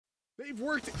They've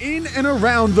worked in and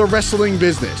around the wrestling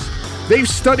business. They've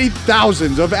studied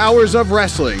thousands of hours of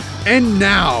wrestling, and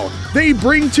now they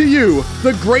bring to you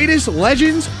the greatest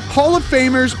legends, Hall of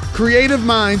Famers, creative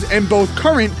minds, and both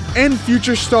current and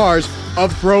future stars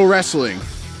of pro wrestling.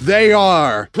 They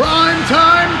are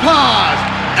Primetime Paz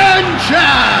and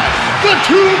Chad, the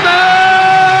two-man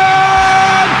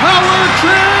power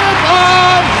trip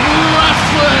of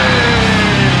wrestling.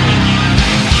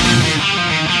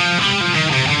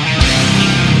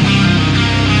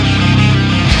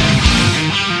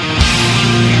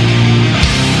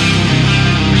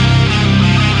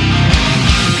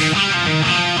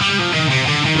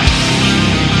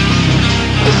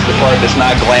 This is the part that's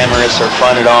not glamorous or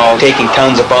fun at all. Taking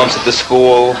tons of bumps at the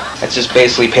school, that's just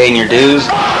basically paying your dues.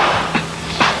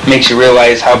 Makes you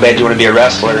realize how bad you want to be a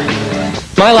wrestler.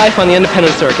 My life on the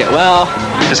independent circuit, well...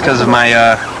 Just because of my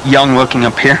young-looking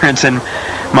appearance and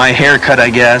my haircut,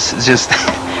 I guess, it's just...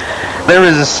 There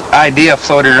was this idea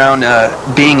floated around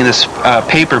being this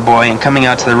paper boy and coming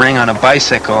out to the ring on a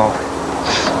bicycle.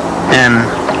 And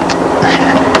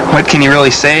what can you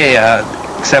really say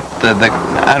except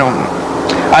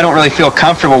I don't really feel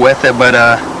comfortable with it, but,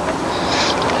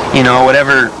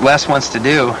 whatever Les wants to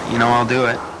do, I'll do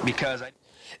it, because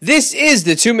This is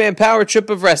the two-man power trip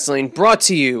of wrestling, brought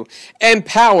to you and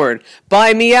powered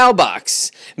by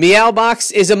Meowbox.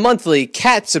 Meowbox is a monthly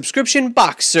cat subscription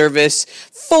box service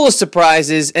full of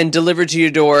surprises and delivered to your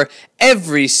door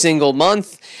every single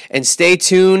month. And stay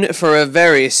tuned for a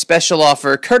very special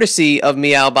offer courtesy of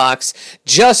Meowbox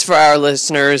just for our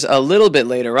listeners a little bit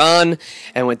later on.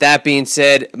 And with that being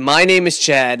said, my name is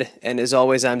Chad, and as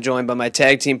always, I'm joined by my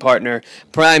tag team partner,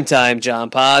 Primetime John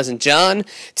Paz. And John,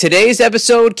 today's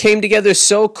episode came together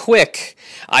so quick.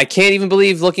 I can't even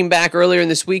believe, looking back earlier in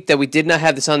this week, that we did not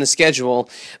have this on the schedule,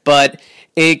 but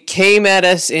it came at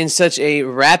us in such a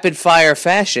rapid-fire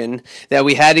fashion that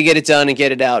we had to get it done and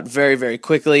get it out very, very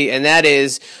quickly, and that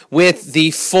is with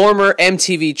the former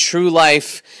MTV True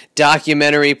Life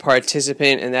documentary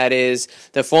participant, and that is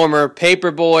the former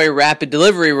Paperboy Rapid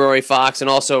Delivery Rory Fox and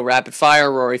also Rapid Fire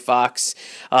Rory Fox.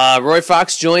 Rory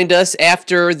Fox joined us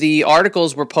after the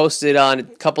articles were posted on a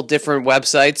couple different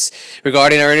websites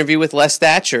regarding our interview with Les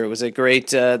Thatcher. It was a great,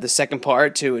 the second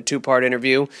part to a two-part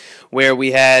interview where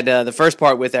we had the first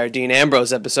part with our Dean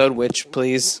Ambrose episode, which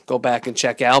please go back and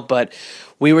check out, but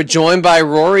we were joined by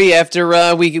Rory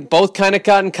after we both kind of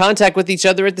got in contact with each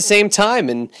other at the same time,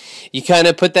 and you kind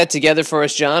of put that together for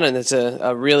us, John, and it's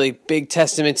a really big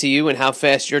testament to you and how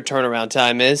fast your turnaround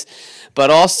time is. But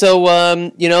also,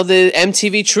 the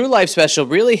MTV True Life special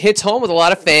really hits home with a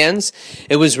lot of fans.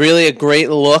 It was really a great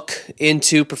look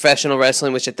into professional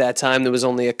wrestling, which at that time there was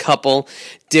only a couple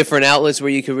different outlets where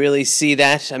you could really see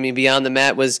that. I mean, Beyond the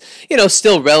Mat was,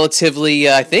 still relatively,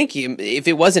 I think, if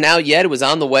it wasn't out yet, it was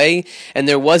on the way, and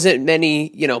there wasn't many,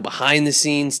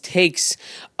 behind-the-scenes takes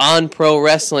on pro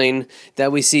wrestling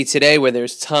that we see today, where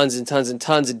there's tons and tons and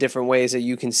tons of different ways that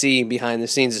you can see behind the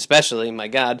scenes, especially, my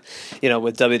God,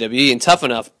 with WWE and Tough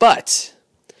Enough. But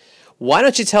why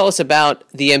don't you tell us about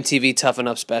the MTV Tough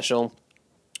Enough special?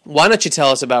 Why don't you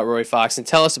tell us about Rory Fox and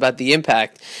tell us about the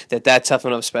impact that Tough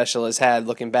Enough special has had,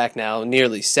 looking back now,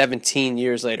 nearly 17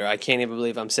 years later. I can't even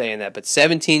believe I'm saying that, but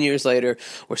 17 years later,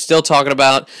 we're still talking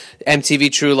about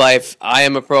MTV True Life, I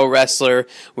Am a Pro Wrestler,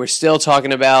 we're still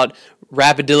talking about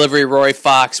Rapid Delivery Rory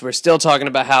Fox, we're still talking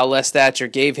about how Les Thatcher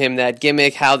gave him that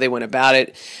gimmick, how they went about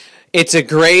it. It's a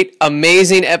great,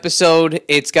 amazing episode.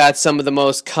 It's got some of the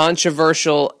most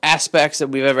controversial aspects that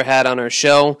we've ever had on our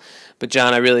show. But,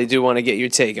 John, I really do want to get your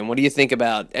take. And what do you think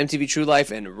about MTV True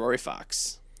Life and Rory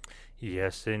Fox?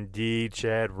 Yes, indeed,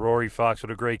 Chad. Rory Fox,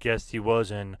 what a great guest he was.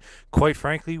 And quite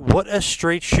frankly, what a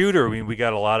straight shooter. I mean, we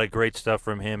got a lot of great stuff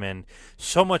from him and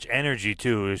so much energy,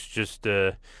 too. It's just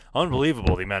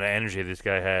unbelievable, the amount of energy this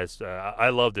guy has. I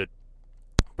loved it.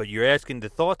 But you're asking the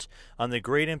thoughts on the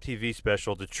great MTV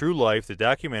special, The True Life, the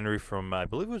documentary from, I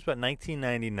believe it was about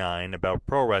 1999, about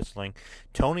pro wrestling.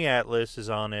 Tony Atlas is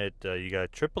on it. You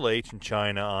got Triple H and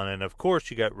China on it. And, of course,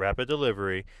 you got Rapid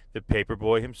Delivery, the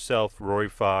Paperboy himself, Rory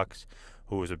Fox,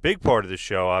 who was a big part of the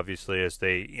show, obviously, as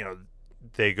they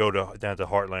go down to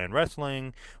Heartland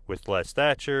Wrestling with Les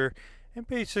Thatcher. And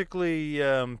basically,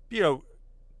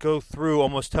 go through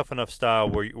almost Tough Enough style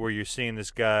where you're seeing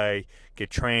this guy get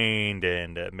trained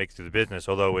and make through the business,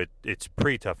 although it's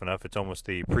pre-Tough Enough. It's almost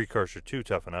the precursor to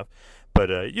Tough Enough.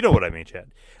 But you know what I mean,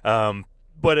 Chad.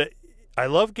 But I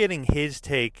love getting his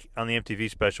take on the MTV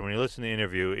special. When you listen to the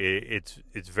interview,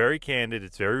 it's very candid,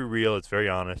 it's very real, it's very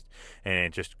honest,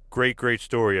 and just great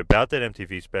story about that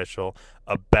MTV special,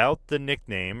 about the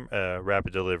nickname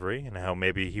Rapid Delivery, and how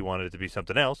maybe he wanted it to be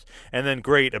something else, and then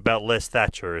great about Les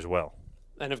Thatcher as well.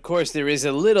 And of course, there is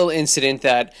a little incident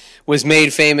that was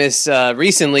made famous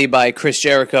recently by Chris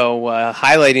Jericho,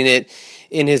 highlighting it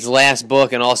in his last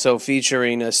book, and also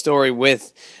featuring a story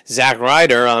with Zack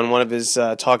Ryder on one of his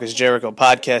Talk is Jericho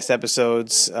podcast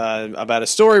episodes about a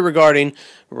story regarding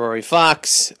Rory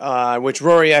Fox, which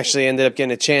Rory actually ended up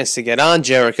getting a chance to get on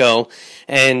Jericho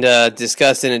and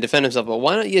discuss it and defend himself. But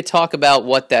why don't you talk about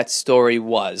what that story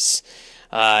was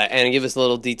and give us a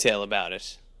little detail about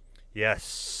it?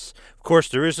 Yes. Of course,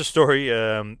 there is a story.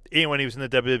 When he was in the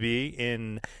WWE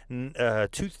in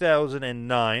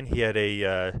 2009, he had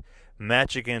a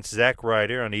match against Zack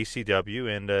Ryder on ECW,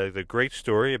 and the great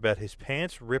story about his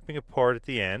pants ripping apart at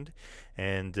the end,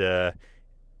 and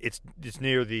it's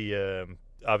near the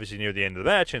obviously near the end of the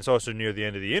match, and it's also near the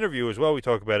end of the interview as well. We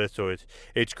talk about it, so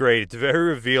it's great. It's very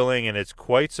revealing, and it's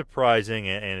quite surprising,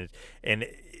 and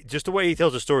just the way he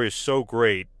tells the story is so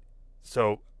great.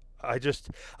 So I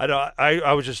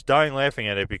was just dying laughing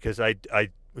at it because I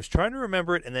was trying to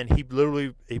remember it, and then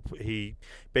he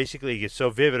basically gets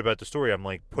so vivid about the story. I'm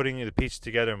like putting the pieces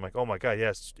together. I'm like, oh my god,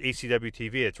 yes, ECW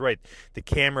TV. It's right. The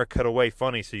camera cut away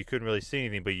funny, so you couldn't really see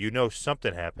anything, but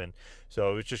something happened.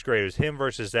 So it was just great. It was him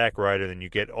versus Zack Ryder. Then you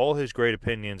get all his great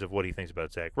opinions of what he thinks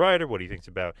about Zack Ryder, what he thinks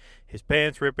about his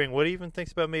pants ripping, what he even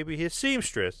thinks about maybe his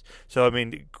seamstress. So I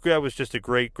mean, that was just a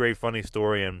great funny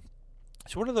story, and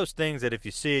it's one of those things that if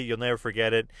you see it, you'll never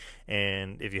forget it.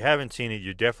 And if you haven't seen it,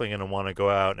 you're definitely going to want to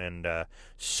go out and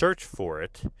search for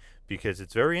it because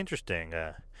it's very interesting.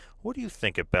 What do you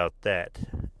think about that,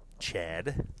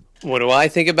 Chad? What do I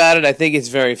think about it? I think it's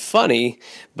very funny,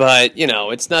 but,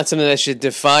 it's not something that should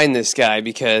define this guy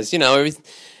because,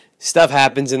 stuff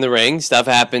happens in the ring. Stuff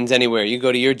happens anywhere. You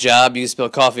go to your job, you spill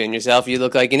coffee on yourself, you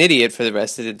look like an idiot for the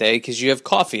rest of the day because you have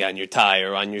coffee on your tie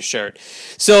or on your shirt.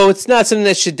 So it's not something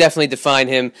that should definitely define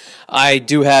him. I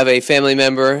do have a family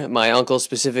member, my uncle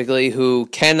specifically, who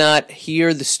cannot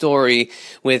hear the story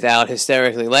without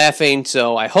hysterically laughing.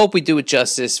 So I hope we do it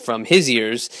justice from his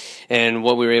ears and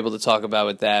what we were able to talk about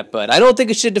with that. But I don't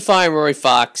think it should define Rory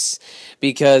Fox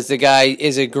because the guy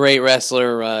is a great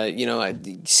wrestler.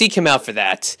 Seek him out for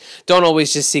that. Don't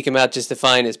always just seek him out just to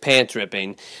find his pants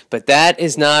ripping. But that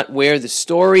is not where the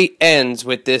story ends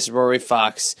with this Rory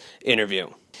Fox interview.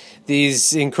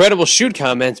 These incredible shoot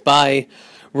comments by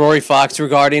Rory Fox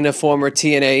regarding a former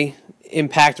TNA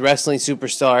Impact Wrestling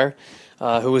superstar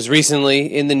who was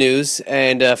recently in the news,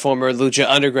 and a former Lucha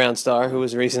Underground star who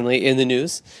was recently in the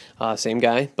news. Same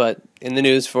guy, but in the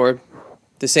news for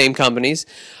the same companies.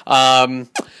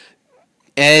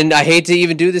 And I hate to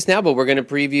even do this now, but we're going to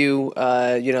preview,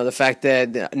 the fact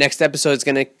that the next episode is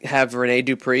going to have Rene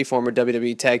Dupree, former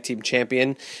WWE Tag Team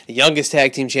Champion, the youngest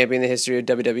Tag Team Champion in the history of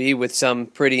WWE, with some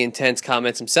pretty intense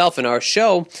comments himself in our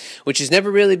show, which has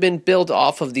never really been built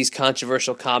off of these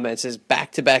controversial comments, as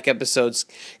back-to-back episodes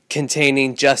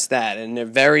containing just that. And they're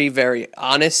very, very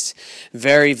honest,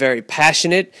 very, very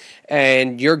passionate,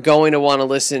 and you're going to want to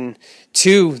listen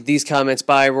to these comments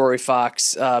by Rory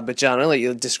Fox. But John, I'll let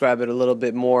you describe it a little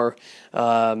bit more,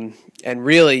 and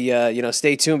really,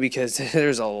 stay tuned because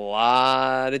there's a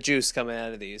lot of juice coming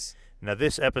out of these. Now,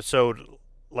 this episode,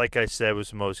 like I said,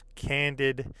 was the most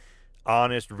candid,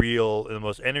 honest, real, and the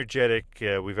most energetic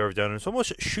we've ever done. It's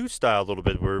almost shoot style a little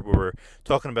bit. We're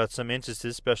talking about some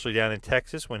instances, especially down in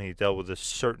Texas, when he dealt with a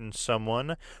certain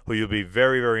someone who you'll be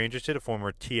very, very interested, a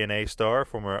former TNA star,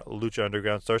 former Lucha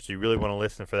Underground star, so you really want to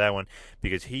listen for that one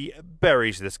because he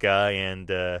buries this guy,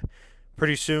 and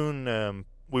pretty soon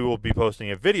we will be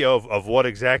posting a video of what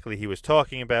exactly he was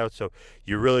talking about, so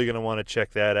you're really going to want to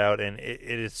check that out. And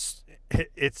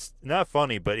it's not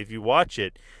funny, but if you watch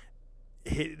it,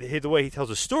 the way he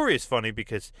tells a story is funny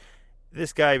because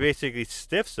this guy basically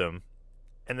stiffs him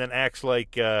and then acts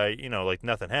like like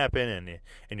nothing happened,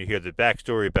 and you hear the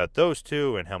backstory about those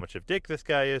two and how much of a dick this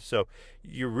guy is. So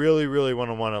you really, really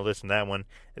want to listen to that one.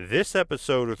 This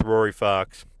episode with Rory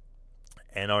Fox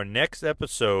and our next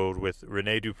episode with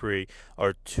Rene Dupree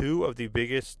are two of the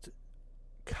biggest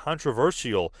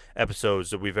controversial episodes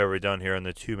that we've ever done here on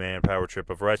the Two-Man Power Trip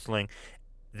of Wrestling.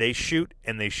 They shoot,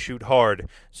 and they shoot hard.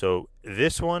 So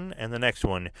this one and the next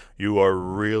one, you are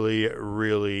really,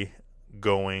 really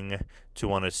going to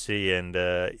want to see. And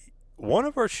one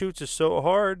of our shoots is so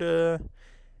hard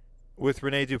with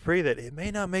Rene Dupree that it may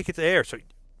not make it to air. So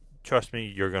trust me,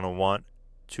 you're going to want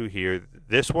to hear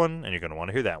this one, and you're going to want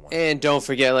to hear that one. And don't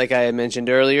forget, like I had mentioned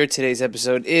earlier, today's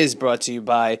episode is brought to you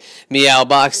by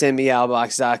Meowbox and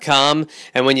Meowbox.com.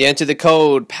 And when you enter the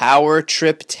code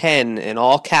POWERTRIP10 in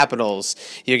all capitals,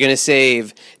 you're going to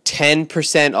save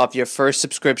 10% off your first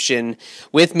subscription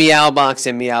with Meowbox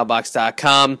and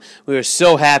Meowbox.com. We are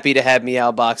so happy to have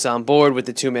Meowbox on board with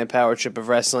the two-man power trip of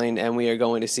wrestling, and we are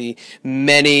going to see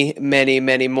many, many,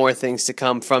 many more things to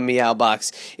come from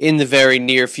Meowbox in the very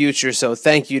near future. So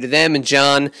thank you to them. And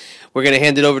John, we're going to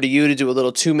hand it over to you to do a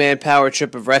little two-man power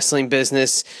trip of wrestling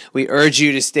business. We urge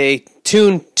you to stay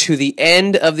tuned to the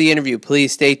end of the interview.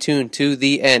 Please stay tuned to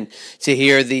the end to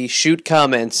hear the shoot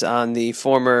comments on the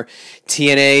former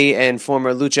TNA and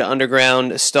former Lucha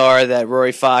Underground star that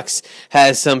Rory Fox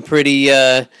has some pretty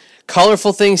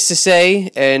colorful things to say.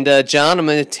 And John, I'm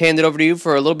going to hand it over to you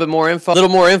for a little bit more info. A little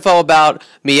more info about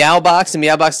Meowbox and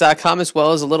Meowbox.com, as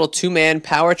well as a little two-man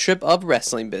power trip of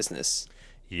wrestling business.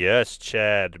 Yes,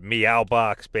 Chad.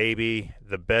 Meowbox, baby.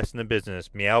 The best in the business.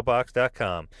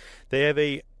 Meowbox.com. They have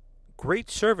a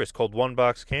great service called One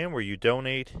Box Can, where you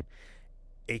donate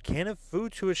a can of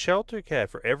food to a shelter cat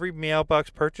for every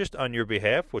Meowbox purchased on your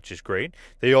behalf, which is great.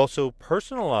 They also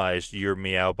personalize your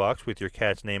Meowbox with your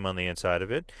cat's name on the inside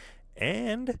of it.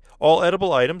 And all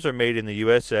edible items are made in the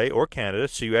USA or Canada,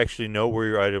 so you actually know where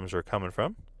your items are coming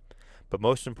from. But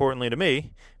most importantly to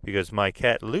me, because my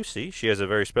cat Lucy, she has a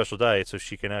very special diet, so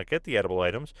she cannot get the edible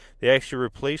items, they actually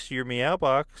replace your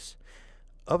Meowbox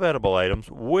of edible items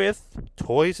with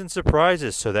toys and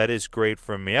surprises. So that is great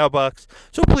from Meowbox.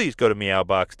 So please go to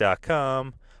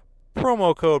Meowbox.com.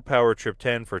 Promo code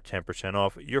POWERTRIP10 for 10%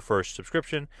 off your first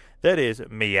subscription. That is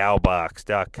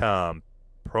Meowbox.com.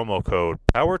 Promo code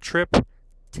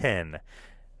POWERTRIP10.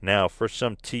 Now for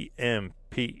some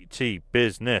TMPT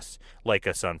business. Like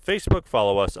us on Facebook,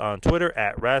 follow us on Twitter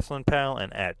at WrestlingPal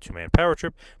and at Two Man Power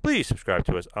Trip. Please subscribe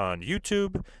to us on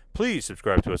YouTube. Please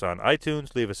subscribe to us on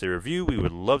iTunes. Leave us a review. We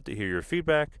would love to hear your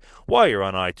feedback. While you're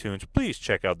on iTunes, please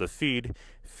check out the feed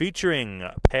featuring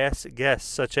past guests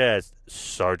such as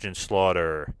Sergeant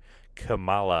Slaughter,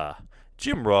 Kamala,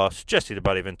 Jim Ross, Jesse the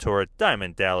Body Ventura,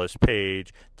 Diamond Dallas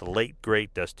Page, the late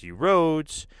great Dusty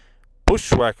Rhodes,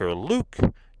 Bushwhacker Luke,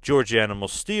 George Animal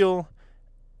Steel,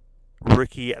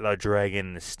 Ricky the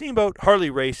Dragon Steamboat, Harley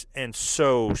Race, and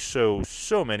so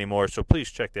many more. So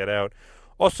please check that out.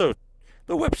 Also,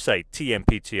 the website,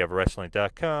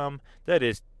 tmptofwrestling.com. That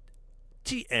is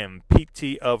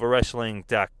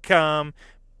tmptofwrestling.com.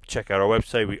 Check out our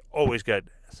website. We always got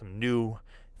some new,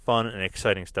 fun, and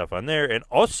exciting stuff on there. And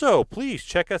also, please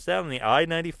check us out on the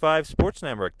I-95 Sports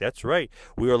Network. That's right.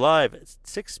 We are live at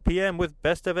 6 p.m. with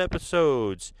best of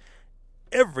episodes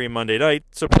every Monday night.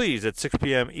 So please, at 6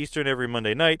 p.m. Eastern every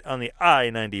Monday night on the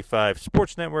I-95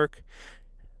 Sports Network.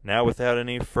 Now, without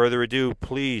any further ado,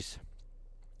 please,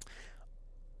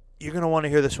 you're going to want to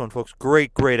hear this one, folks.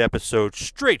 Great episode.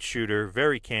 Straight shooter.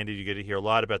 Very candid. You get to hear a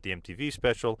lot about the MTV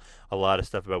special. A lot of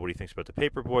stuff about what he thinks about the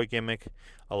Paperboy gimmick.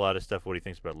 A lot of stuff what he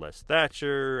thinks about Les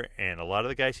Thatcher. And a lot of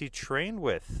the guys he trained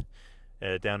with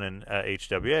down in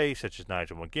HWA, such as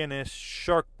Nigel McGuinness,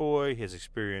 Shark Boy, his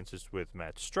experiences with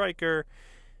Matt Stryker.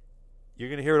 You're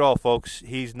going to hear it all, folks.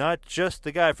 He's not just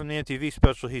the guy from the MTV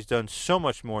special. He's done so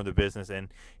much more in the business, and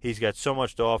he's got so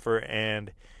much to offer,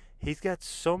 and he's got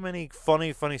so many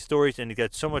funny stories, and he's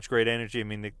got so much great energy. I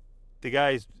mean, the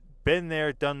guy's been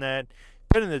there, done that,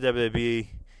 been in the WWE.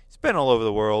 He's been all over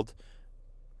the world.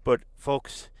 But,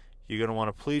 folks, you're going to want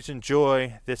to please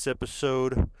enjoy this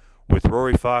episode with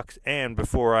Rory Fox. And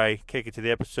before I kick it to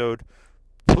the episode,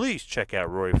 please check out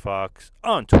Rory Fox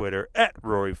on Twitter at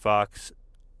Rory Fox.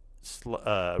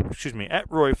 At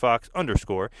Rory Fox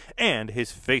 _ and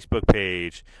his Facebook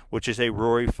page, which is a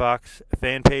Rory Fox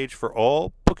fan page for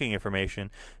all booking information.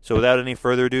 So without any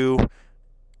further ado,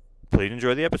 please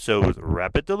enjoy the episode with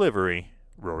Rapid Delivery,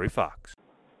 Rory Fox.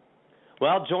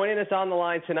 Well, joining us on the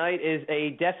line tonight is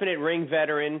a definite ring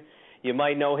veteran. You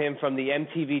might know him from the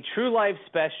MTV True Life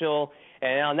special,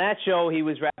 and on that show he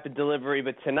was Rapid Delivery,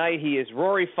 but tonight he is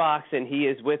Rory Fox, and he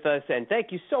is with us, and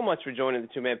thank you so much for joining the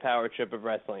Two-Man Power Trip of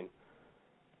Wrestling.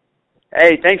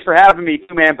 Hey, thanks for having me,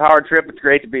 Two-Man Power Trip. It's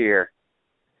great to be here.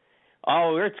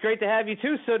 Oh, it's great to have you,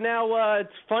 too. So now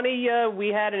it's funny, we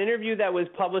had an interview that was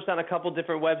published on a couple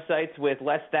different websites with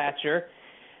Les Thatcher,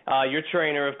 your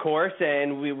trainer, of course,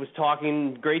 and we was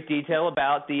talking great detail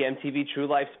about the MTV True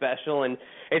Life special, and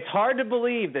it's hard to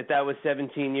believe that was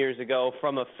 17 years ago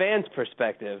from a fan's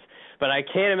perspective, but I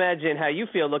can't imagine how you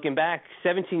feel looking back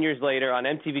 17 years later on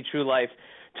MTV True Life.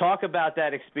 Talk about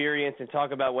that experience and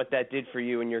talk about what that did for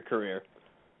you in your career.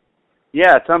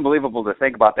 Yeah, it's unbelievable to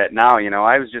think about that now. You know,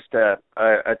 I was just a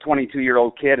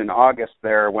 22-year-old kid in August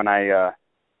there when I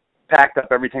packed up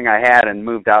everything I had and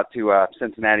moved out to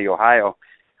Cincinnati, Ohio,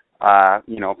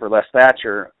 for Les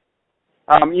Thatcher.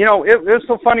 It was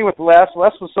so funny with Les.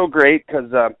 Les was so great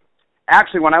because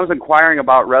actually when I was inquiring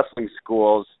about wrestling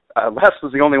schools, Les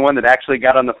was the only one that actually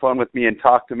got on the phone with me and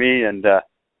talked to me, and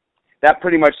that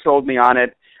pretty much sold me on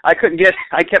it. I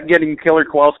kept getting Killer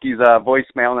Kowalski's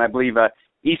voicemail, and I believe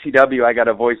ECW I got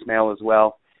a voicemail as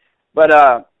well. But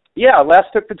Les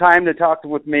took the time to talk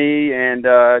with me and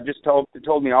just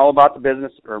told me all about the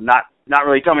business, or not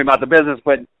really tell me about the business,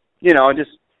 but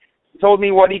just told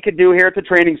me what he could do here at the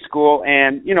training school.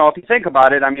 And if you think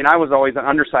about it, I mean, I was always an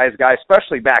undersized guy,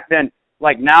 especially back then.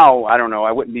 Like now, I don't know,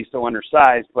 I wouldn't be so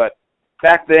undersized, but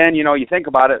back then, you think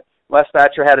about it, Les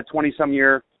Thatcher had a 20-some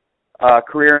year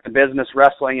career in business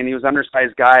wrestling, and he was an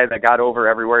undersized guy that got over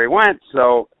everywhere he went.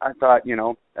 So I thought,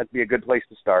 that'd be a good place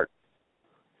to start.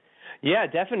 Yeah,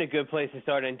 definitely a good place to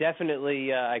start, and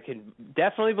definitely I could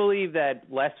definitely believe that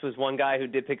Les was one guy who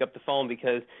did pick up the phone,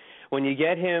 because when you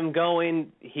get him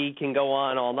going, he can go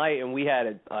on all night, and we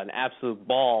had an absolute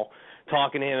ball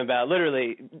talking to him about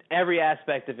literally every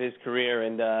aspect of his career,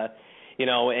 and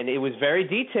and it was very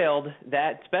detailed,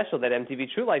 that special, that MTV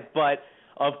True Life. But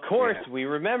of course, we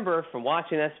remember from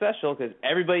watching that special, because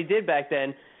everybody did back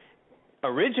then.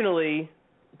 Originally,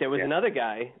 there was another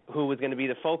guy who was going to be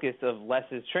the focus of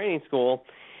Les's training school,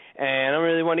 and I don't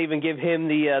really want to even give him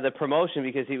the promotion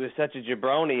because he was such a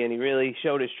jabroni and he really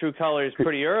showed his true colors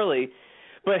pretty early.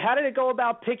 But how did it go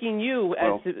about picking you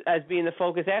as being the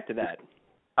focus after that?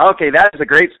 Okay, that is a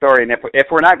great story, and if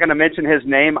we're not going to mention his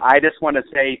name, I just want to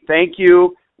say thank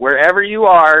you wherever you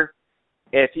are.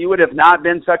 If you would have not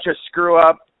been such a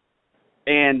screw-up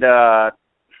and, I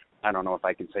don't know if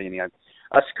I can say any, a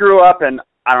screw-up and,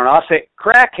 I don't know, I'll say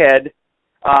crackhead.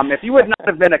 If you would not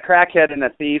have been a crackhead and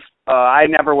a thief, I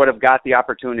never would have got the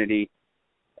opportunity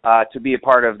to be a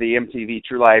part of the MTV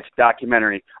True Life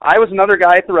documentary. I was another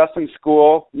guy at the wrestling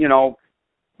school,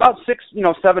 about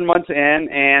 7 months in,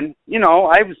 and,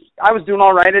 I was doing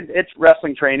all right at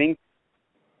wrestling training.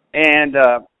 And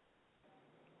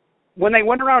when they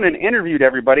went around and interviewed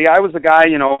everybody, I was a guy,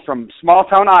 from small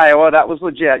town Iowa. That was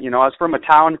legit. I was from a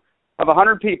town of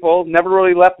 100 people, never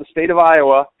really left the state of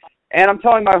Iowa. And I'm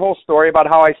telling my whole story about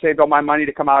how I saved all my money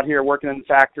to come out here working in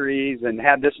factories and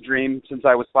had this dream since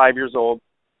I was 5 years old.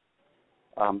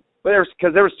 But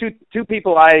there was two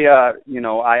people I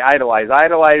idolized. I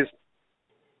idolized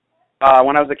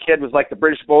when I was a kid was like the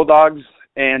British Bulldogs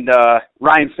and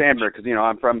Ryan Sandberg, because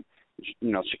I'm from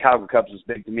Chicago Cubs was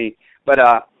big to me. But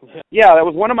that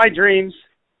was one of my dreams.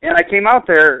 And I came out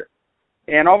there,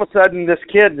 and all of a sudden this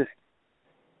kid,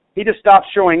 he just stopped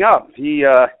showing up. He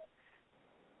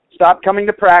stopped coming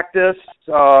to practice.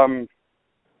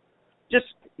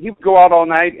 He would go out all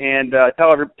night and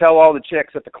tell all the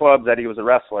chicks at the club that he was a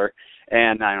wrestler.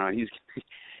 And I don't know,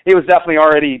 he was definitely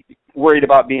already worried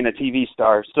about being a TV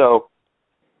star. So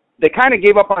they kind of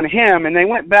gave up on him, and they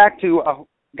went back to,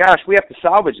 gosh, we have to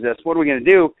salvage this. What are we going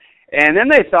to do? And then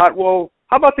they thought, well,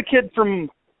 how about the kid from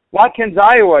Watkins,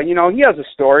 Iowa? He has a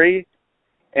story.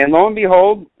 And lo and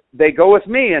behold, they go with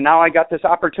me, and now I got this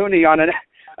opportunity on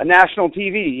a national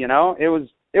TV. It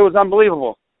was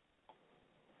unbelievable.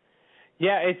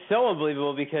 Yeah, it's so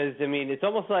unbelievable because it's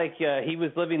almost like he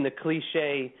was living the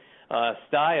cliche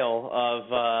style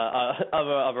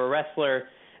of a wrestler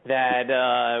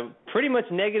that pretty much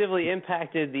negatively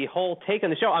impacted the whole take on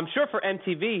the show. I'm sure for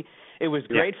MTV it was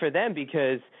great for them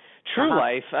because True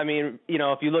Life,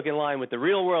 if you look in line with The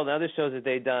Real World and other shows that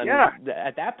they'd done,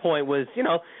 at that point was,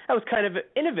 that was kind of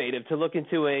innovative to look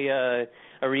into a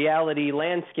reality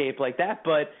landscape like that.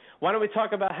 But why don't we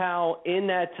talk about how in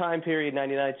that time period,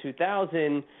 99,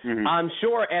 2000, I'm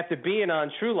sure after being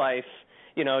on True Life,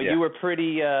 you were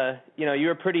pretty,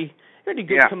 pretty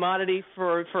good commodity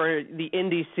for the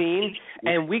indie scene,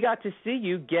 and we got to see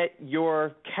you get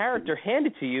your character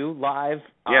handed to you live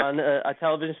on a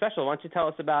television special. Why don't you tell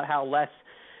us about how Les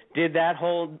did that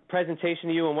whole presentation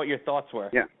to you and what your thoughts were?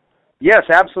 Yeah. Yes,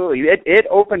 absolutely. It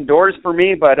opened doors for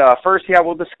me, but first,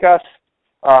 we'll discuss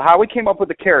how we came up with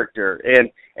the character.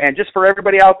 And just for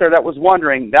everybody out there that was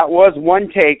wondering, that was one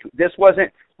take. This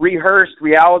wasn't rehearsed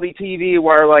reality TV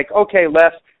where okay,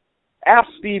 Les, ask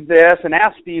Steve this and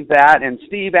ask Steve that, and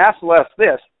Steve asked Les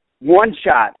this. One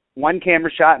shot, one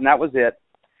camera shot, and that was it.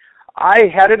 I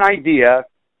had an idea.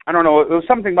 I don't know. It was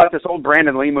something about this old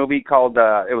Brandon Lee movie called,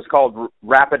 it was called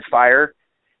Rapid Fire.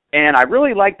 And I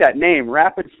really liked that name,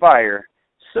 Rapid Fire.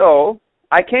 So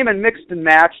I came and mixed and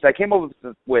matched. I came up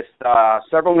with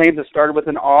several names that started with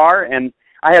an R, and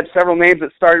I had several names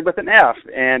that started with an F.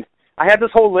 And I had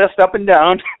this whole list up and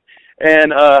down.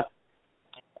 And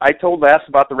I told Les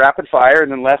about the rapid fire,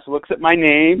 and then Les looks at my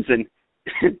names, and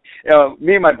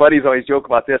me and my buddies always joke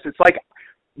about this. It's like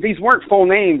these weren't full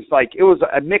names. Like, it was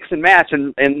a mix and match,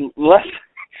 and Les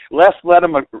read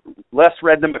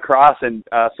them across, and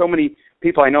so many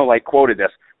people I know like quoted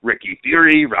this: Ricky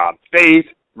Fury, Rob Faith,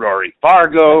 Rory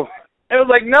Fargo. It was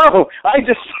like, no, I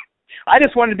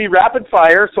just wanted to be rapid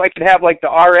fire so I could have like the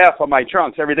RF on my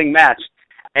trunks, everything matched,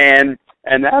 and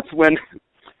that's when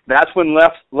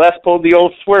Les pulled the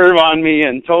old swerve on me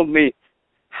and told me,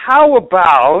 how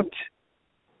about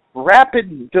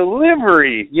rapid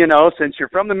delivery? You know, since you're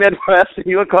from the Midwest and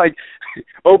you look like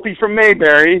Opie from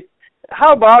Mayberry,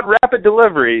 how about rapid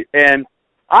delivery? And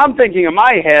I'm thinking in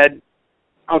my head,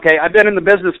 okay, I've been in the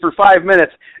business for 5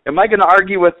 minutes. Am I going to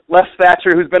argue with Les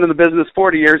Thatcher, who's been in the business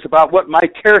 40 years, about what my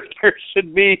character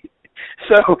should be?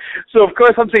 So of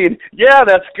course I'm saying, yeah,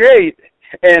 that's great.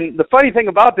 And the funny thing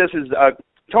about this is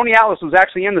Tony Atlas was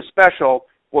actually in the special.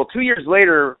 Well, 2 years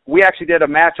later, we actually did a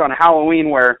match on Halloween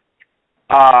where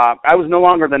I was no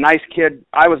longer the nice kid.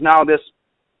 I was now this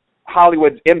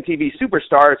Hollywood MTV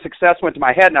superstar. Success went to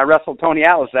my head, and I wrestled Tony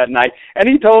Atlas that night. And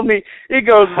he told me, he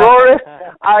goes, Rory,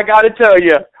 I got to tell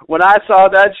you, when I saw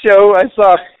that show,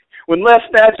 when Les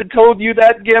Thatcher told you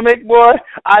that gimmick, boy,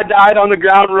 I died on the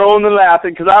ground rolling and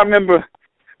laughing, because I remember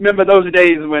those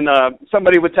days when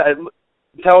somebody would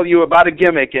tell you about a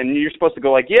gimmick, and you're supposed to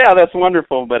go like, yeah, that's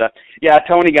wonderful. But, yeah,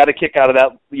 Tony got a kick out of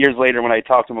that years later when I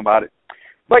talked to him about it.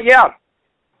 But, yeah,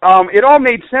 it all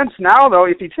made sense now, though,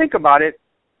 if you think about it.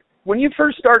 When you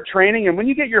first start training and when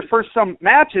you get your first some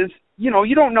matches, you know,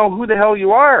 you don't know who the hell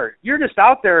you are. You're just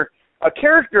out there. A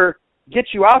character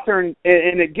gets you out there, and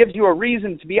it gives you a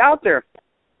reason to be out there.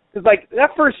 Because, like,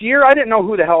 that first year, I didn't know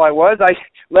who the hell I was.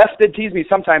 Les did tease me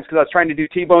sometimes because I was trying to do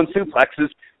T-bone suplexes.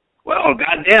 Well,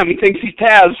 goddamn, he thinks he's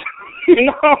Taz.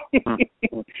 You know?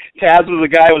 Taz was a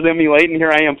guy I was emulating.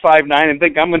 Here I am, 5'9", and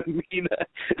think I'm going to be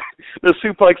the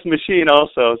suplex machine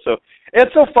also. So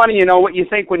it's so funny, you know, what you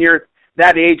think when you're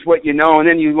that age, what you know, and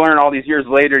then you learn all these years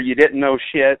later you didn't know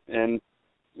shit, and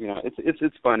you know,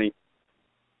 it's funny.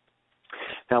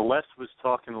 Now, Les was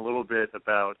talking a little bit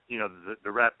about, you know,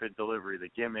 the rapid delivery, the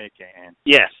gimmick, and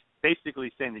yes,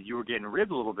 basically saying that you were getting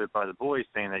ribbed a little bit by the boys,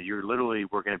 saying that you literally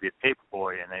were going to be a paper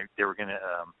boy, and they were going to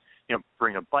you know,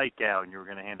 bring a bike out, and you were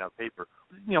going to hand out paper.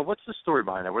 You know, what's the story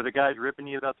behind that? Were the guys ripping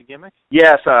you about the gimmick?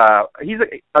 Yes, he's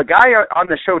a guy on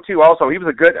the show too. Also, he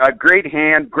was a great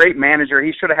hand, great manager.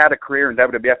 He should have had a career in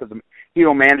WWF as a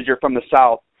heel manager from the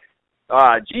South.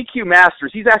 GQ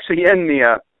Masters. He's actually in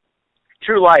the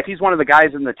True Life. He's one of the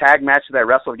guys in the tag match that I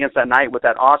wrestled against that night with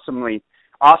that awesomely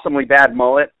bad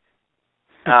mullet.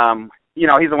 You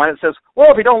know, he's the one that says,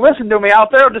 "Well, if you don't listen to me out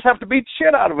there, I'll just have to beat the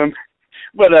shit out of him."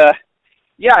 But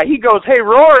yeah, he goes, "Hey,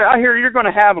 Rory, I hear you're going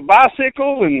to have a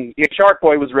bicycle," and Shark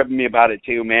Boy was ripping me about it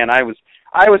too, man. I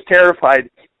was terrified.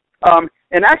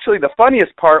 And actually, the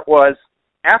funniest part was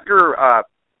after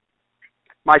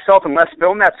myself and Les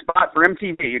filmed that spot for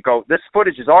MTV. You go, this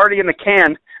footage is already in the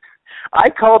can. I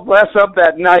called Les up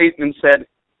that night and said,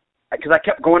 because I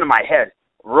kept going in my head,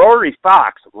 Rory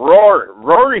Fox,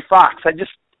 Rory Fox.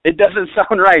 It doesn't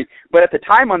sound right. But at the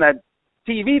time on that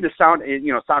TV, the sound,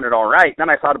 sounded all right. Then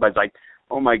I thought about it, like,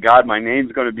 oh my God, my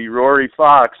name's going to be Rory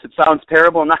Fox. It sounds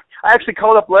terrible. And I actually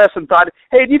called up Les and thought,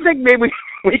 hey, do you think maybe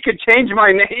we could change my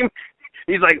name?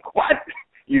 He's like, what?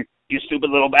 You stupid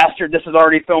little bastard. This is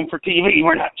already filmed for TV.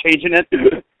 We're not changing it.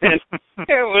 And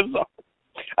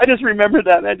I just remember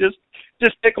that. That just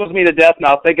tickles me to death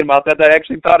now thinking about that. I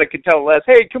actually thought I could tell Les,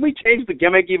 hey, can we change the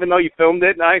gimmick even though you filmed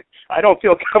it? And I don't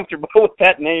feel comfortable with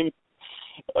that name.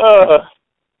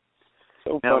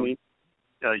 So funny.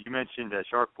 You mentioned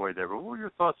Shark Boy there, but what were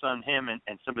your thoughts on him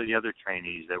and some of the other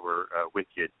trainees that were with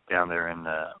you down there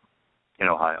in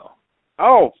Ohio?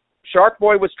 Oh, Shark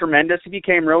Boy was tremendous. He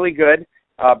became really good.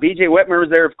 B.J. Whitmer was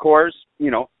there, of course.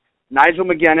 Nigel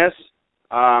McGuinness,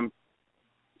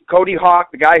 Cody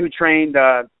Hawk, the guy who trained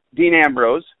Dean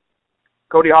Ambrose.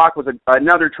 Cody Hawk was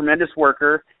another tremendous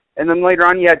worker. And then later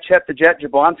on, you had Chet the Jet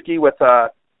Jablonski with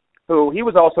who he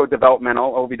was also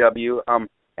developmental OVW.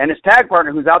 And his tag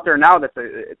partner, who's out there now,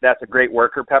 that's a great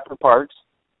worker, Pepper Parks.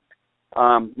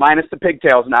 Minus the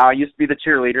pigtails now. He used to be the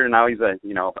cheerleader, and now he's a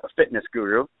fitness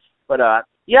guru. But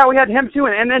yeah, we had him too,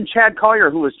 and then Chad Collier,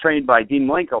 who was trained by Dean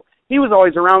Malenko. He was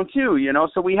always around too,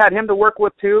 So we had him to work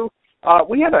with too.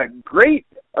 We had a great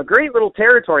little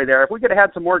territory there. If we could have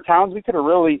had some more towns, we could have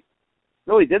really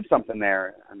did something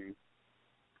there. I mean,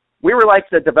 we were like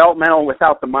the developmental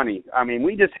without the money. I mean,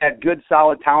 we just had good,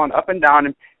 solid talent up and down,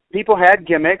 and people had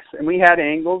gimmicks, and we had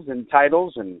angles and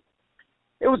titles, and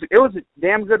it was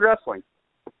damn good wrestling.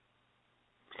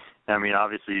 I mean,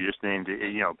 obviously, you just named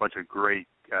a bunch of great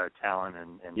talent,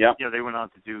 and Yep. you know, they went on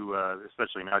to do,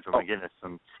 especially Nigel McGuinness,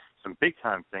 some big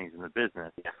time things in the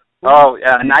business. Oh,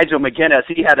 Nigel McGuinness,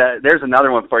 there's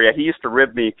another one for you. He used to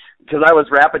rib me because I was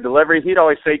rapid delivery. He'd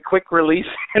always say quick release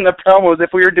in the promos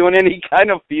if we were doing any kind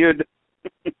of feud.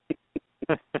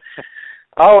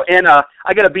 Oh, and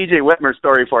I got a BJ Whitmer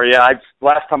story for you.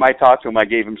 Last time I talked to him, I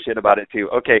gave him shit about it too.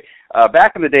 Okay,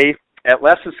 back in the day at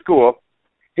Les's school,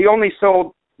 he only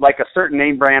sold like a certain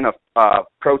name brand of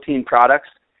protein products.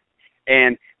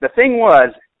 And the thing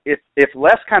was, if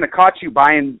Les kind of caught you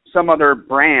buying some other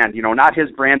brand, you know, not his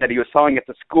brand that he was selling at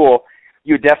the school,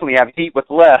 you would definitely have heat with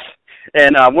Les.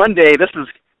 And one day, this is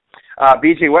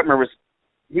BJ Whitmer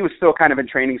he was still kind of in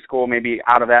training school, maybe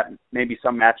out of that, maybe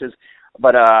some matches.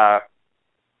 But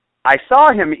I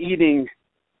saw him eating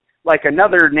like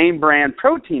another name brand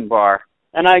protein bar,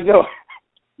 and I go,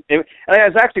 it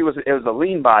was a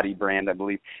Lean Body brand, I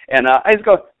believe. And I just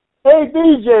go, "Hey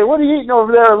BJ, what are you eating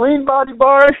over there? A Lean Body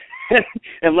bar?"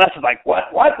 And Les is like,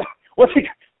 "What? What's he?"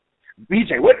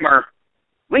 BJ Whitmer,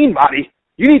 Lean Body.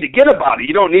 You need to get a body.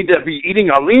 You don't need to be eating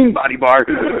a Lean Body bar.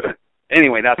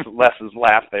 Anyway, that's Les's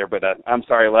laugh there. But I'm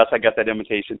sorry, Les, I got that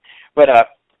imitation. But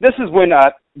this is when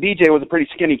BJ was a pretty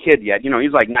skinny kid yet. You know,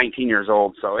 he's like 19 years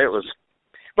old, so it was.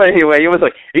 But anyway, it was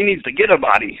like he needs to get a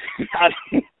body, not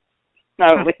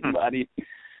a Lean Body.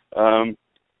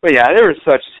 But yeah, there was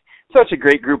such a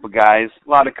great group of guys, a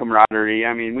lot of camaraderie.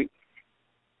 I mean,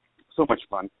 so much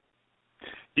fun.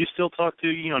 Do you still talk to,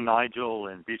 you know, Nigel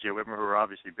and BJ Whitmer, who are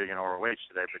obviously big in ROH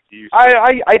today, but do you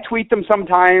I tweet them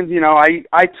sometimes. You know,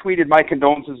 I tweeted my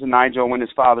condolences to Nigel when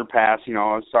his father passed. You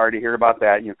know, I was sorry to hear about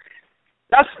that. You know,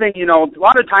 that's the thing, you know, a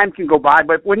lot of time can go by,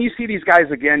 but when you see these guys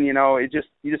again, you know, you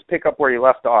just pick up where you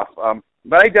left off.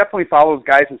 But I definitely follow those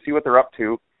guys and see what they're up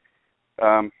to.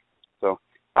 So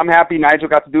I'm happy Nigel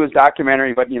got to do his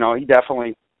documentary, but, you know, he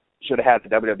definitely should have had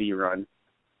the WWE run.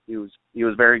 He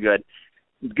was very good.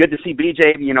 Good to see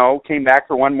BJ, you know, came back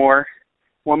for one more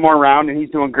round, and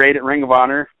he's doing great at Ring of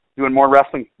Honor, doing more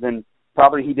wrestling than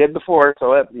probably he did before.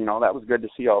 So that, you know, that was good to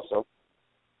see also.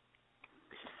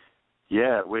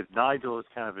 Yeah, with Nigel, it's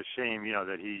kind of a shame, you know,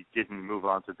 that he didn't move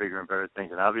on to bigger and better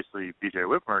things. And obviously, BJ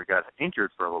Whitmer got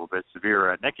injured for a little bit,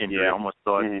 severe neck injury. Yeah. Almost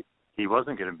thought he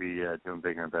wasn't going to be doing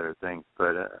bigger and better things.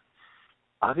 But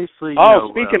obviously,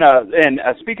 speaking of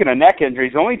neck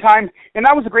injuries, the only time, and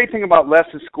that was the great thing about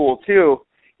Les's school too,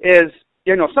 is,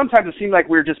 you know, sometimes it seemed like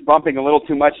we were just bumping a little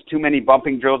too much, too many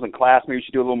bumping drills in class. Maybe we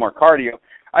should do a little more cardio.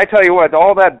 I tell you what,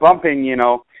 all that bumping, you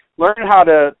know, learning how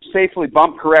to safely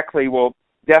bump correctly will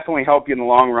definitely help you in the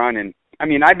long run. And I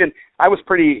mean, I was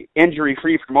pretty injury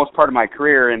free for most part of my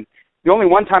career, and the only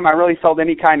one time I really felt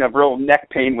any kind of real neck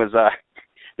pain was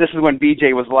this is when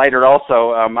BJ was lighter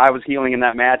also. I was healing in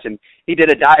that match, and he did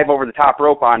a dive over the top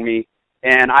rope on me,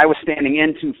 and I was standing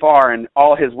in too far, and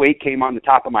all his weight came on the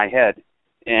top of my head,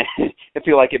 and I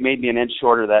feel like it made me an inch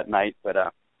shorter that night. But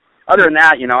other than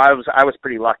that, you know, I was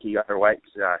pretty lucky otherwise,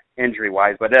 injury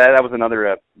wise. But that was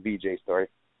another BJ story.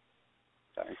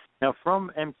 Sorry. Now,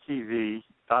 from MTV,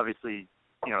 obviously,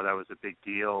 you know, that was a big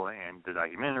deal, and the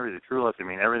documentary, the True Love, I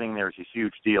mean, everything there is a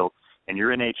huge deal, and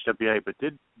you're in HWA, but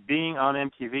did being on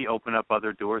MTV open up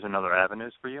other doors and other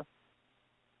avenues for you?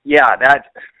 Yeah,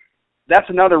 that's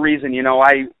another reason, you know,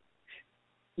 I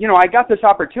got this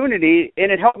opportunity,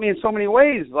 and it helped me in so many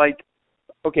ways. Like,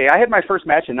 okay, I had my first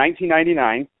match in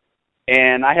 1999,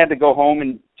 and I had to go home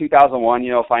in 2001,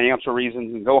 you know, financial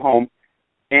reasons, and go home.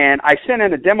 And I sent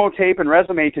in a demo tape and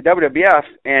resume to WWF,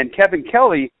 and Kevin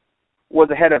Kelly was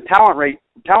the head of talent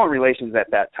relations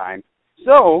at that time.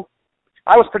 So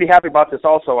I was pretty happy about this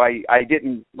also. I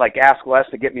didn't, like, ask Les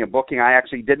to get me a booking. I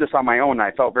actually did this on my own.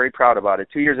 I felt very proud about it.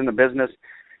 2 years in the business,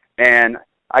 and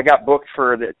I got booked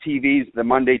for the TVs the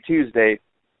Monday, Tuesday.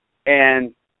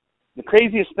 And the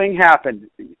craziest thing happened.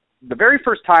 The very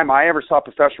first time I ever saw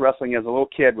professional wrestling as a little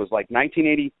kid was like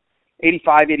 1980,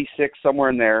 85, 86, somewhere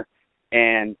in there.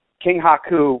 And King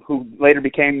Haku, who later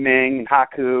became Ming, and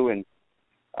Haku, and,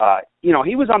 you know,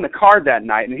 he was on the card that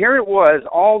night. And here it was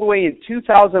all the way in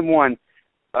 2001.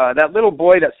 That little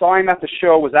boy that saw him at the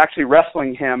show was actually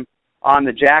wrestling him on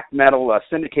the Jack Metal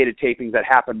syndicated tapings that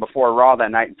happened before Raw that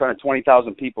night in front of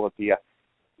 20,000 people at the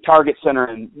Target Center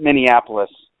in Minneapolis.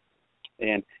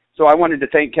 And so I wanted to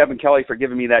thank Kevin Kelly for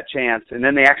giving me that chance. And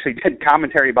then they actually did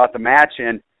commentary about the match,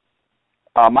 and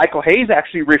Michael Hayes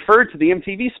actually referred to the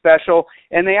MTV special,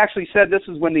 and they actually said this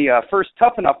is when the first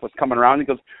Tough Enough was coming around. He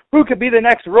goes, "Who could be the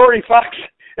next Rory Fox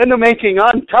in the making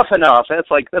on Tough Enough?"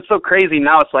 That's so crazy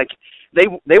now. It's like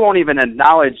they won't even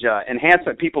acknowledge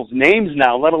enhancement people's names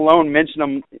now, let alone mention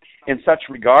them in such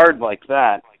regard like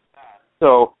that.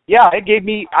 So yeah, I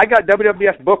got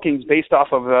WWF bookings based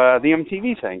off of the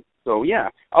MTV thing. So yeah,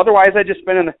 otherwise I just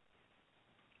been in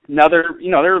another,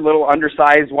 they're a little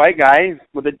undersized white guy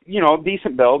with a,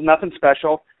 decent build, nothing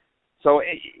special. So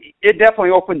it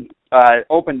definitely opened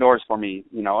doors for me.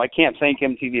 I can't thank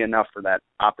MTV enough for that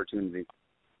opportunity.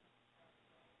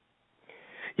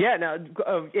 Yeah, now,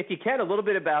 if you can, a little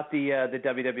bit about the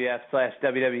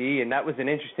WWF/WWE, and that was an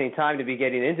interesting time to be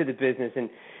getting into the business. And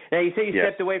now you say you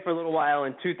stepped away for a little while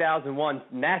in 2001,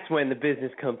 and that's when the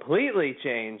business completely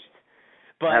changed.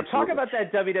 But Absolutely. Talk about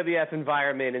that WWF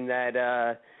environment and that,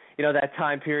 that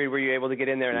time period where you're able to get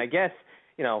in there. And I guess,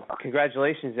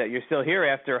 congratulations that you're still here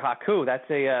after Haku. That's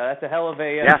a hell of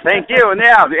a... Yeah, thank you.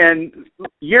 And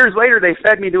years later they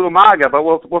fed me to Umaga, but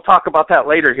we'll talk about that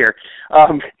later here.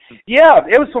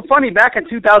 It was so funny. Back in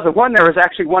 2001, there was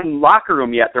actually one locker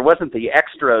room yet. There wasn't the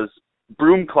extras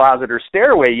broom closet or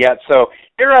stairway yet. So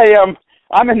here I am.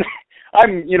 I'm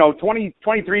 20,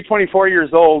 23, 24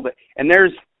 years old, and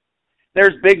there's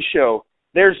Big Show.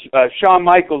 There's Shawn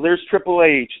Michaels. There's Triple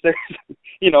H. There's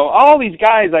all these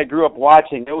guys I grew up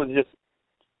watching. It was just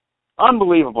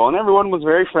unbelievable, and everyone was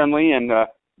very friendly. And the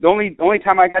only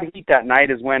time I got heat that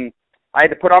night is when I had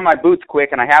to put on my boots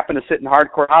quick, and I happened to sit in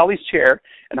Hardcore Holly's chair,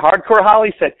 and Hardcore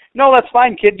Holly said, "No, that's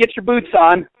fine, kid. Get your boots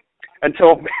on."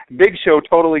 Until Big Show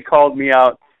totally called me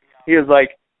out. He was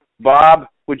like, "Bob,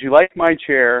 would you like my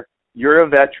chair? You're a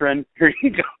veteran. Here you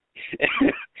go."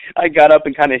 I got up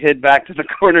and kind of hid back to the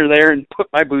corner there and put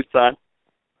my boots on.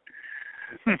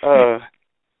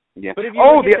 Yeah. But if you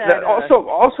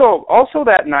also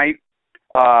that night,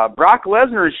 Brock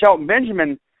Lesnar and Shelton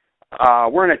Benjamin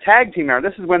were in a tag team there.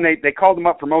 This is when they called them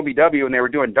up from OVW and they were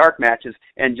doing dark matches.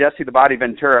 And Jesse the Body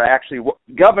Ventura,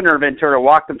 Governor Ventura,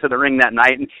 walked them to the ring that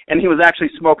night, and he was actually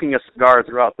smoking a cigar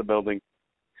throughout the building.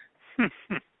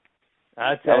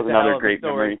 That was another great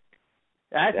memory.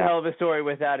 That's a hell of a story,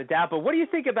 without a doubt. But what do you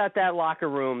think about that locker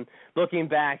room looking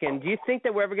back? And do you think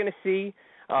that we're ever going to see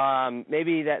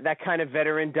maybe that kind of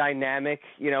veteran dynamic,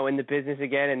 in the business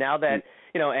again? And now that,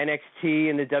 NXT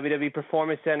and the WWE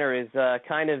Performance Center is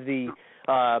kind of the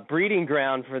breeding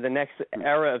ground for the next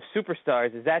era of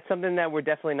superstars, is that something that we're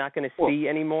definitely not going to see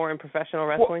anymore in professional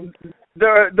wrestling? Well,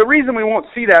 the reason we won't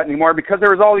see that anymore, because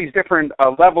there was all these different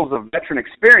levels of veteran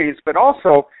experience, but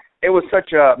also it was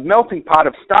such a melting pot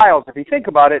of styles. If you think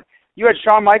about it, you had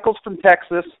Shawn Michaels from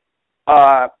Texas.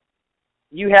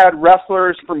 You had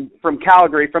wrestlers from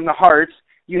Calgary, from the Hearts.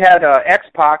 You had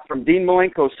X-Pac from Dean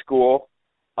Malenko's school.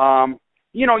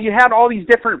 You had all these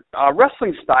different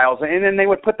wrestling styles, and then they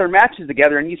would put their matches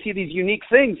together, and you see these unique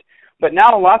things. But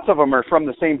now lots of them are from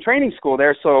the same training school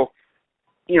there, so,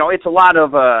 it's a lot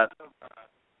of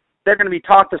they're going to be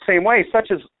taught the same way, such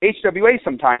as HWA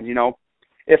sometimes,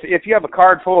 If you have a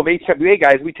card full of HWA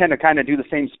guys, we tend to kind of do the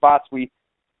same spots we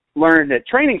learned at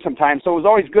training sometimes. So it was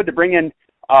always good to bring in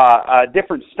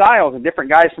different styles and different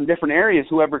guys from different areas,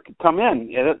 whoever could come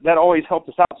in. That always helped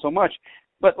us out so much.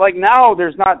 But like now,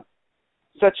 there's not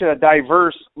such a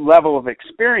diverse level of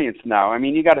experience now. I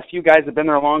mean, you got a few guys that have been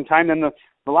there a long time, and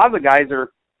a lot of the guys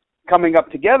are coming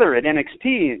up together at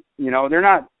NXT. They're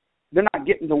not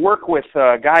getting to work with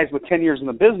guys with 10 years in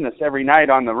the business every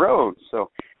night on the road. So.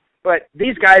 But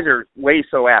these guys are way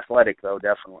so athletic, though,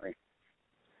 definitely.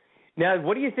 Now,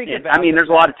 what do you think about... I mean, there's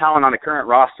a lot of talent on the current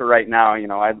roster right now.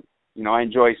 I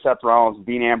enjoy Seth Rollins,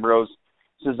 Dean Ambrose,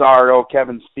 Cesaro,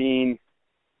 Kevin Steen.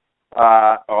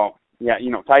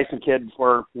 Tyson Kidd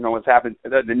for, what's happened.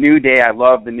 The New Day, I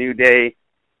love the New Day.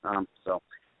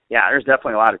 There's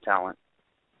definitely a lot of talent.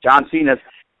 John Cena's...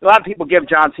 A lot of people give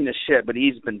John Cena shit, but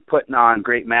he's been putting on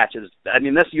great matches. I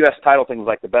mean, this U.S. title thing was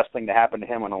like the best thing to happen to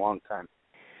him in a long time.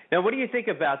 Now, what do you think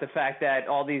about the fact that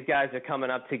all these guys are coming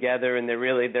up together and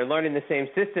they're learning the same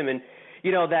system, and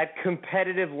that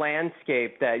competitive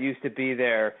landscape that used to be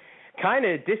there kind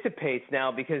of dissipates now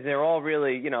because they're all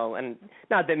really, and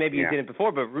not that maybe you didn't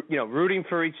before, but rooting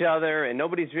for each other, and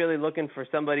nobody's really looking for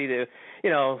somebody to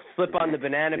slip on the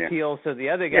banana peel so the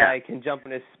other guy can jump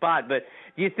in his spot. But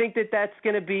do you think that that's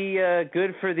going to be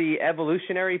good for the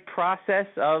evolutionary process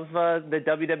of the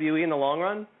WWE in the long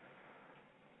run?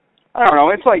 I don't know.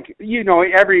 It's like,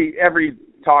 every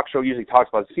talk show usually talks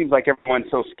about it. It seems like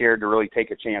everyone's so scared to really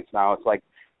take a chance now. It's like,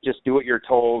 just do what you're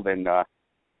told and,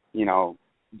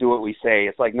 do what we say.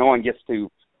 It's like no one gets to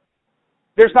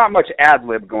 – there's not much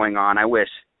ad-lib going on, I wish.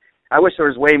 I wish there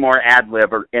was way more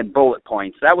ad-lib and bullet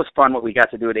points. That was fun what we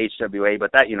got to do at HWA,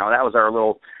 but that, that was our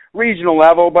little regional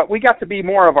level. But we got to be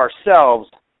more of ourselves.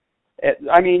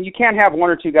 I mean, you can't have one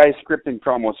or two guys scripting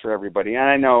promos for everybody. And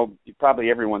I know probably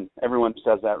everyone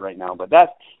says that right now, but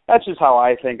that's just how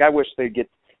I think. I wish they'd get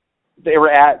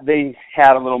they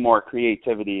had a little more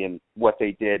creativity in what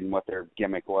they did and what their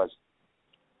gimmick was.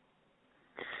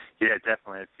 Yeah,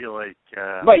 definitely. I feel like.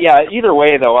 But yeah, either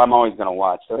way though, I'm always going to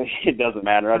watch, so it doesn't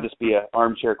matter. I'll just be an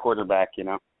armchair quarterback, you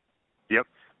know. Yep.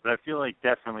 But I feel like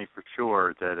definitely for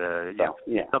sure that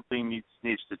something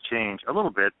needs to change a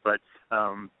little bit. But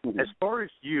as far as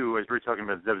you, as we're talking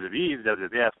about WWE,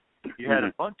 WWF, you had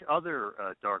a bunch of other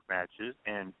dark matches,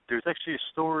 and there's actually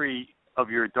a story of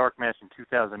your dark match in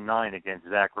 2009 against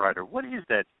Zack Ryder. What is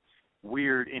that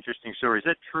weird, interesting story? Is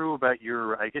that true about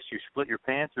I guess you split your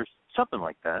pants or something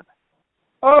like that?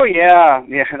 Oh, yeah,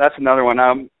 that's another one.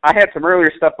 I had some earlier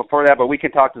stuff before that, but we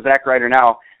can talk to Zack Ryder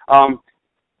now.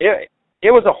 It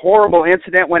was a horrible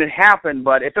incident when it happened,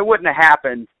 but if it wouldn't have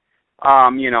happened,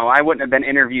 I wouldn't have been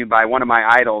interviewed by one of my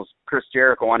idols, Chris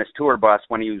Jericho, on his tour bus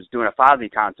when he was doing a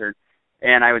Fozzy concert.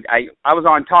 And I was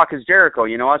on Talk is Jericho. I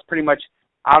was pretty much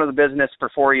out of the business for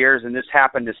 4 years, and this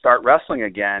happened to start wrestling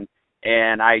again.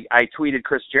 And I tweeted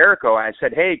Chris Jericho, and I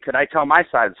said, hey, could I tell my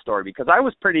side of the story? Because I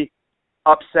was pretty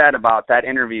upset about that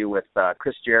interview with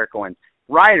Chris Jericho and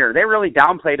Ryder. They really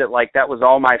downplayed it like that was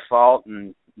all my fault,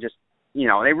 and just,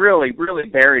 they really, really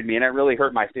buried me, and it really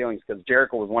hurt my feelings because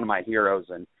Jericho was one of my heroes,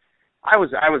 and I was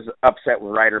upset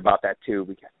with Ryder about that too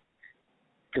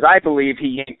because I believe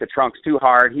he yanked the trunks too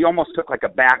hard. He almost took like a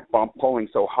back bump pulling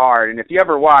so hard, and if you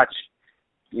ever watch,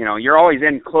 you're always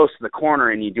in close to the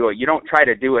corner and you do it. You don't try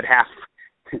to do it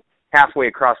halfway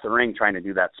across the ring trying to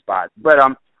do that spot. But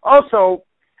also,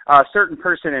 a certain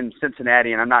person in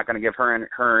Cincinnati, and I'm not going to give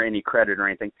her any credit or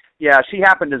anything. Yeah, she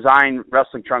happened to design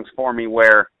wrestling trunks for me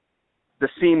where the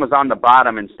seam was on the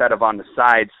bottom instead of on the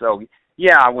side. So,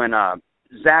 yeah, when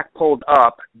Zach pulled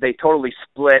up, they totally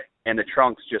split, and the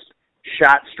trunks just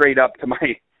shot straight up to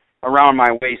around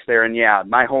my waist there. And, yeah,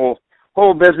 my whole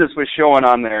business was showing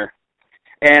on there.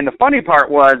 And the funny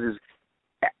part is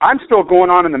I'm still going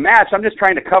on in the match. I'm just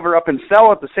trying to cover up and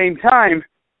sell at the same time.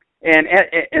 And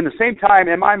in the same time,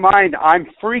 in my mind, I'm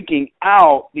freaking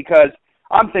out because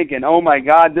I'm thinking, oh, my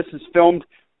God, this is filmed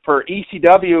for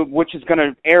ECW, which is going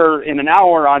to air in an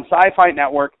hour on Sci-Fi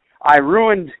Network.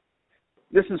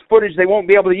 This is footage they won't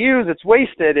be able to use. It's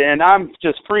wasted. And I'm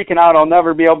just freaking out. I'll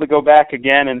never be able to go back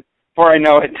again. And before I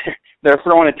know it, they're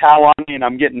throwing a towel on me, and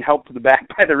I'm getting helped to the back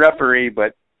by the referee.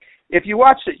 But if you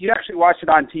watch it, you actually watch it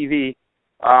on TV,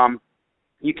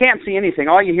 you can't see anything.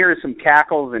 All you hear is some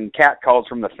cackles and cat calls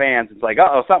from the fans. It's like,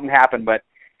 uh-oh, something happened. But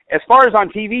as far as on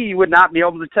TV, you would not be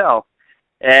able to tell.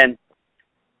 And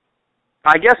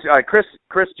I guess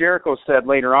Chris Jericho said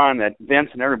later on that Vince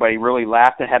and everybody really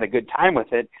laughed and had a good time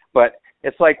with it. But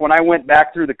it's like when I went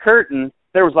back through the curtain,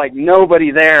 there was like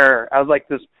nobody there. I was like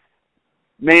this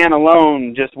man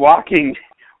alone, just walking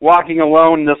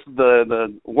alone,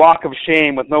 the walk of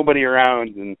shame with nobody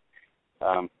around. And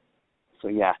so,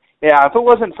 yeah, if it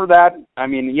wasn't for that, I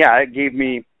mean, yeah, it gave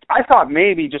me, I thought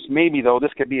maybe, just maybe, though,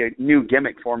 this could be a new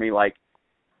gimmick for me, like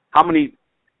how many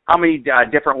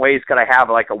different ways could I have,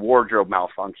 like, a wardrobe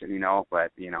malfunction,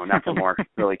 but, nothing more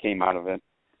really came out of it.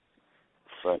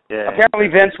 But yeah, apparently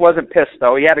Vince wasn't pissed,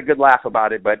 though. He had a good laugh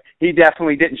about it, but he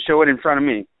definitely didn't show it in front of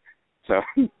me. So,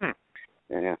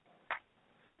 yeah.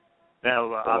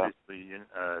 Now, obviously,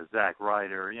 Zack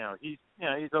Ryder, he's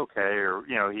okay, or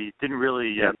he didn't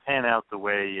really pan out the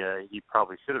way he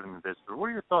probably should have in the business. But what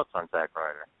are your thoughts on Zack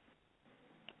Ryder?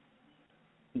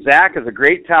 Zack is a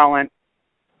great talent.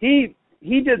 He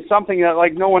did something that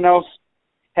like no one else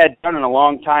had done in a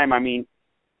long time. I mean,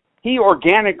 he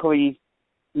organically,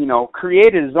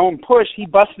 created his own push. He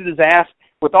busted his ass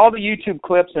with all the YouTube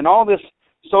clips and all this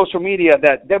social media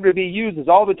that WWE uses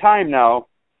all the time now.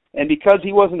 And because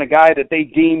he wasn't a guy that they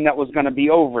deemed that was going to be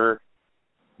over,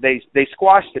 they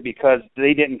squashed it because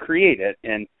they didn't create it.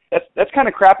 And that's kind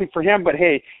of crappy for him. But,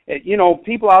 hey,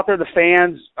 people out there, the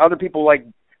fans, other people like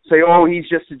say, oh, he's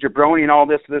just a jabroni and all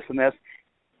this, and this.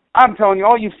 I'm telling you,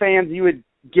 all you fans, you would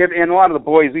give, and a lot of the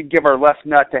boys, we'd give our left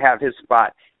nut to have his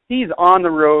spot. He's on the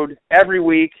road every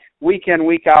week, week in,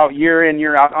 week out, year in,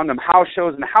 year out, on the house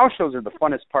shows. And the house shows are the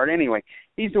funnest part anyway.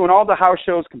 He's doing all the house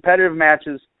shows, competitive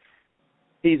matches.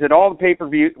 He's at all the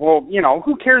pay-per-view. Well,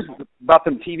 who cares about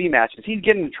them TV matches? He's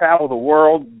getting to travel the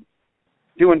world,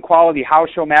 doing quality house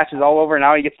show matches all over.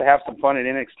 Now he gets to have some fun at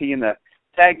NXT in the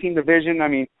tag team division. I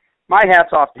mean, my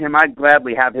hat's off to him. I'd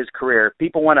gladly have his career. If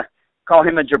people want to call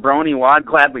him a jabroni, well, I'd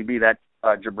gladly be that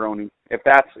jabroni, if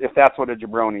that's what a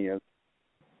jabroni is.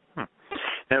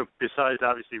 Now, besides,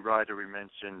 obviously, Ryder, we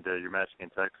mentioned your match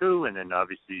against Haku, and then,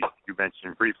 obviously, you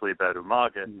mentioned briefly about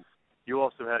Umaga. You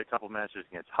also had a couple matches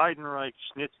against Heidenreich,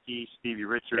 Snitsky, Stevie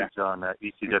Richards on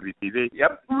ECW TV.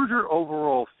 Yep. What was your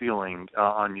overall feeling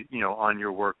on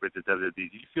your work with the WWE? Do you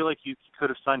feel like you could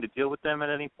have signed a deal with them at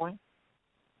any point?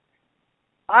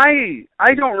 I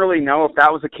don't really know if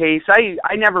that was the case.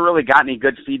 I never really got any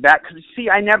good feedback because, see,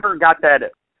 I never got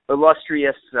that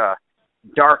illustrious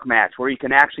dark match where you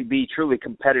can actually be truly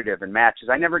competitive in matches.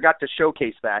 I never got to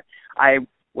showcase that. I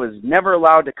was never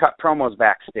allowed to cut promos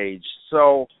backstage.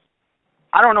 So,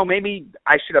 I don't know, maybe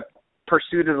I should have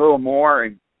pursued it a little more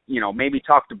and, maybe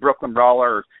talk to Brooklyn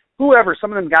Brawler or whoever,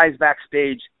 some of them guys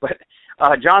backstage. But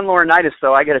John Laurinaitis,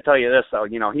 though, I got to tell you this, though,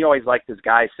 he always liked his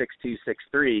guy 6'2",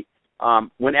 6'3".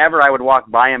 Whenever I would walk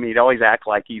by him, he'd always act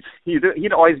like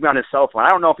he'd always be on his cell phone. I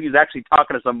don't know if he was actually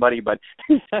talking to somebody, but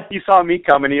he saw me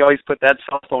coming. He always put that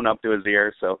cell phone up to his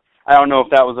ear. So I don't know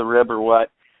if that was a rib or what.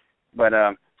 But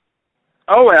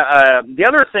the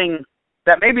other thing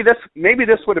that maybe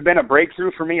this would have been a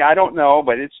breakthrough for me. I don't know,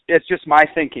 but it's just my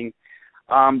thinking.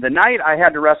 The night I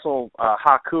had to wrestle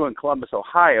Haku in Columbus,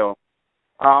 Ohio,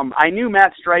 I knew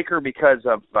Matt Stryker because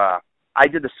of. I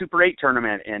did the Super 8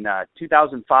 tournament in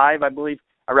 2005, I believe.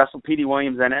 I wrestled Petey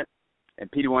Williams in it,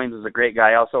 and Petey Williams is a great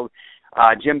guy. Also,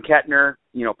 Jim Kettner,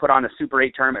 put on the Super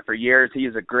 8 tournament for years. He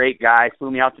is a great guy.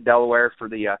 Flew me out to Delaware for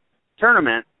the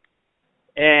tournament,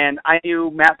 and I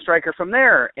knew Matt Stryker from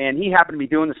there, and he happened to be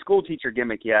doing the school teacher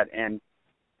gimmick yet, and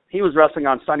he was wrestling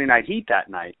on Sunday Night Heat that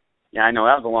night. Yeah, I know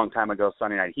that was a long time ago,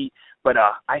 Sunday Night Heat. But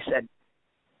I said,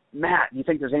 Matt, do you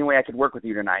think there's any way I could work with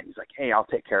you tonight? He's like, hey, I'll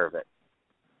take care of it.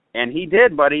 And he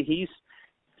did, buddy.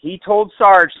 He told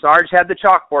Sarge. Sarge had the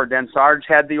chalkboard then. Sarge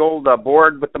had the old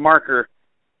board with the marker.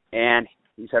 And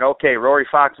he said, okay, Rory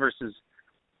Fox versus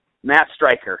Matt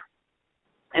Stryker.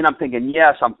 And I'm thinking,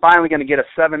 yes, I'm finally going to get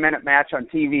a 7-minute match on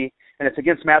TV, and it's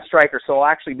against Matt Stryker, so I'll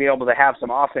actually be able to have some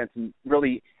offense and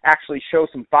really actually show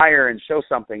some fire and show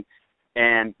something.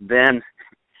 And then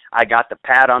I got the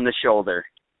pat on the shoulder,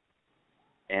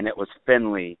 and it was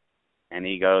Finley. And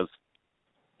he goes,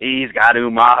 he's got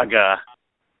Umaga.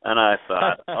 And I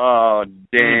thought, oh,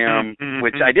 damn,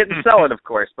 which I didn't sell it, of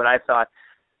course, but I thought,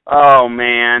 oh,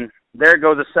 man, there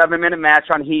goes a 7-minute match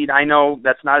on Heat. I know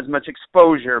that's not as much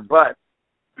exposure, but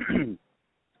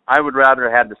I would rather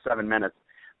have the 7 minutes.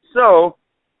 So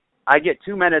I get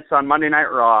 2 minutes on Monday Night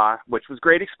Raw, which was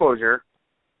great exposure.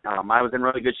 I was in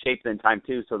really good shape at the time,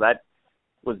 too, so that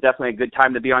was definitely a good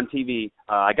time to be on TV.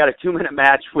 I got a 2-minute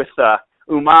match with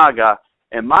Umaga.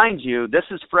 And mind you, this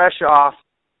is fresh off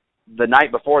the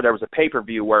night before there was a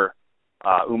pay-per-view where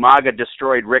Umaga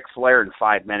destroyed Ric Flair in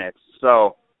 5 minutes.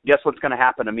 So guess what's going to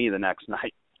happen to me the next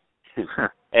night?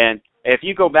 And if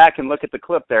you go back and look at the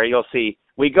clip there, you'll see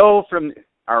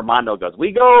Armando goes,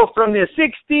 we go from the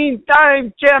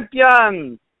 16-time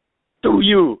champion to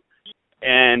you.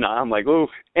 And I'm like, ooh.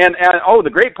 And the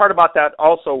great part about that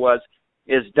also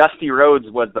is Dusty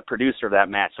Rhodes was the producer of that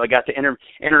match. So I got to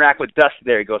interact with Dusty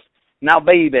there. He goes, now,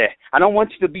 baby, I don't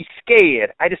want you to be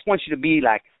scared. I just want you to be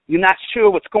like, you're not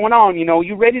sure what's going on.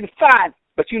 You're ready to fight,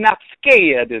 but you're not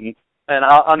scared. And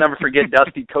I'll never forget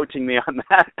Dusty coaching me on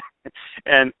that.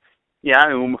 And, yeah,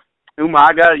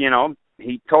 Umaga,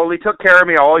 he totally took care of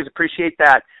me. I always appreciate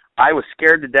that. I was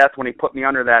scared to death when he put me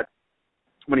on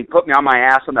my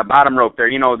ass on the bottom rope there.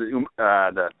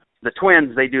 The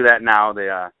Twins, they do that now.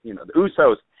 The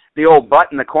Usos, the old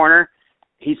butt in the corner.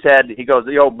 He goes,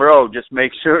 yo, bro, just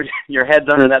make sure your head's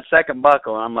under that second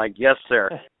buckle. And I'm like, yes, sir.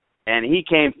 And he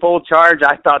came full charge.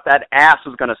 I thought that ass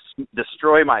was going to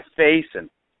destroy my face.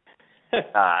 And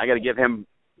I got to give him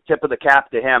tip of the cap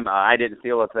to him. I didn't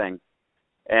feel a thing.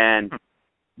 And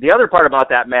the other part about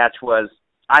that match was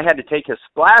I had to take his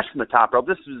splash from the top rope.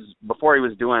 This was before he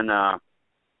was doing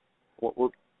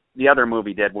what the other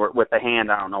movie did with the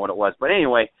hand. I don't know what it was. But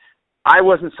anyway, I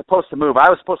wasn't supposed to move. I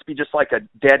was supposed to be just like a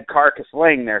dead carcass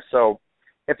laying there. So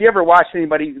if you ever watch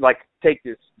anybody take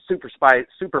this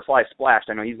Superfly splash,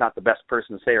 I know he's not the best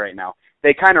person to say right now.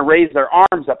 They kind of raise their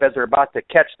arms up as they're about to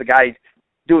catch the guy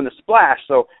doing the splash.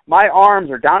 So my arms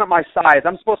are down at my sides.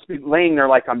 I'm supposed to be laying there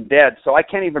like I'm dead. So I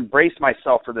can't even brace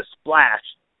myself for the splash.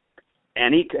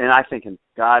 And I thinking,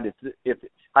 God,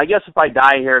 I guess if I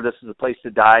die here, this is a place to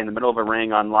die in the middle of a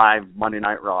ring on live Monday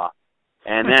Night Raw.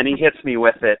 And then he hits me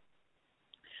with it.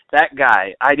 That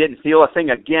guy, I didn't feel a thing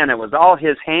again. It was all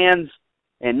his hands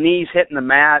and knees hitting the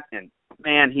mat, and,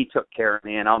 man, he took care of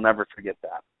me, and I'll never forget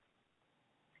that.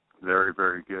 Very,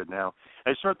 very good. Now,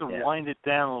 I start to wind it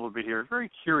down a little bit here. Very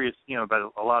curious,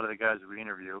 about a lot of the guys that we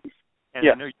interview. And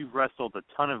I know you've wrestled a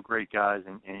ton of great guys,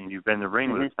 and you've been in the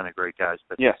ring with a ton of great guys.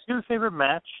 But do you have a favorite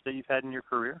match that you've had in your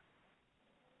career?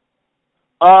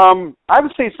 I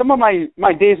would say some of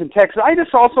my days in Texas. I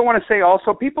just also want to say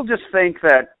people just think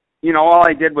that, all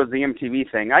I did was the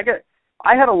MTV thing.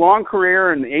 I had a long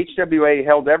career in the HWA,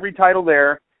 held every title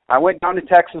there. I went down to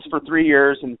Texas for 3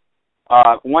 years and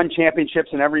won championships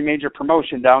in every major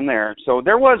promotion down there. So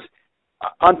there was,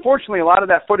 unfortunately, a lot of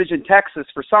that footage in Texas.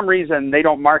 For some reason, they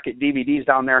don't market DVDs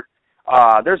down there.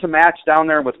 There's a match down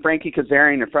there with Frankie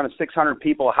Kazarian in front of 600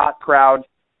 people, a hot crowd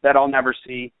that I'll never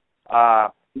see.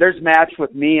 There's a match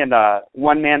with me and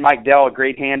one-man Mike Dell, a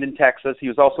great hand in Texas. He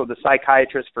was also the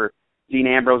psychiatrist for Dean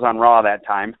Ambrose on Raw that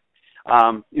time.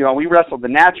 We wrestled the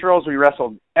Naturals. We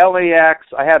wrestled LAX.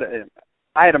 I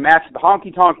had a match with the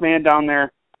Honky Tonk Man down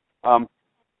there.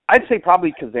 I'd say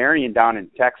probably Kazarian down in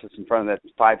Texas in front of that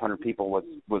 500 people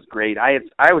was great. I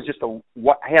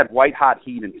had white hot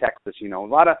heat in Texas. A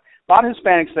lot of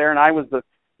Hispanics there, and I was the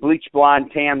bleach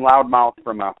blonde, tan, loudmouth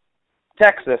from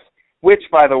Texas. Which,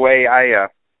 by the way,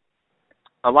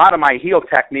 a lot of my heel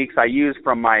techniques I used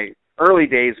from my early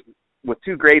days with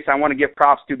two greats I want to give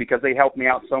props to because they helped me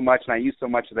out so much, and I use so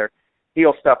much of their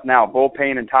heel stuff now. Bull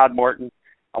Payne and Todd Morton.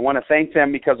 I want to thank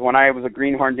them because when I was a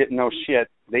greenhorn, didn't know shit,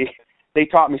 they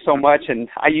taught me so much, and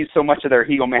I use so much of their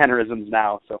heel mannerisms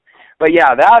now. So, but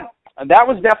yeah, that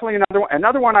was definitely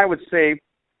another one I would say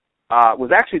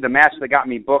was actually the match that got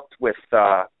me booked with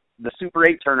the Super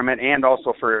 8 tournament and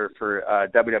also for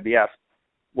WWF.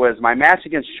 Was my match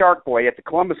against Shark Boy at the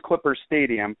Columbus Clippers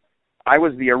Stadium. I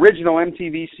was the original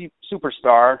MTV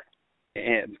superstar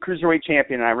and cruiserweight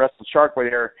champion, and I wrestled Shark Boy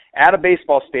there at a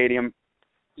baseball stadium.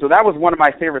 So that was one of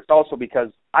my favorites also because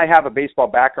I have a baseball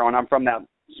background. I'm from that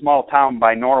small town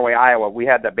by Norway, Iowa. We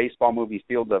had the baseball movie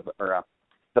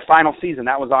the final season.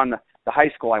 That was on the high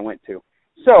school I went to.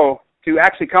 So to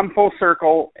actually come full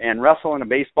circle and wrestle in a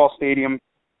baseball stadium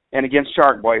and against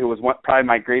Shark Boy, who was probably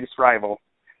my greatest rival.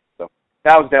 So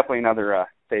that was definitely another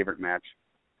favorite match.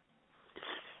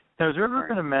 Now, has there ever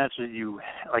been a match that you,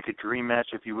 like a dream match,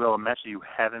 if you will, a match that you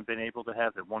haven't been able to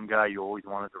have, that one guy you always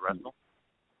wanted to wrestle?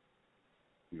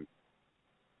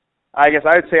 I guess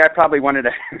I would say I probably wanted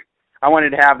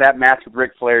to have that match with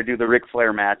Ric Flair, do the Ric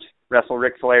Flair match, wrestle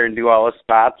Ric Flair and do all his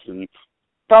spots, and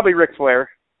probably Ric Flair.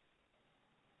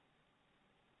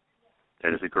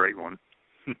 That is a great one.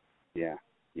 Yeah.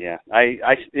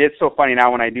 It's so funny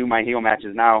now when I do my heel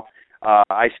matches now.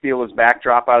 I steal his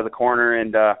backdrop out of the corner,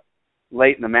 and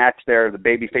late in the match there, the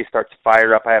babyface starts to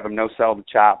fire up. I have him no sell the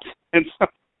chops, and so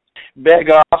beg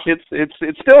off. It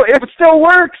still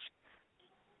works.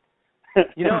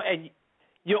 And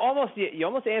you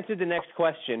almost answered the next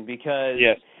question because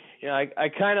yes. I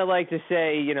kind of like to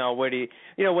say,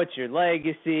 what's your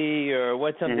legacy or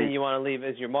what's something you want to leave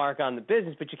as your mark on the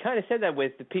business, but you kind of said that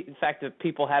with the fact that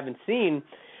people haven't seen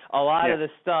a lot of the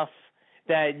stuff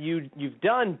that you've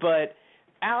done, but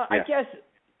Al, I guess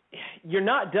you're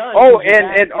not done.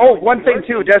 Oh, one thing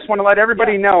too, just want to let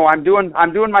everybody know I'm doing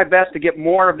my best to get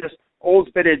more of this old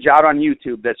footage out on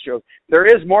YouTube that shows there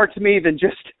is more to me than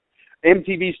just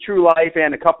MTV's True Life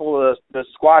and a couple of the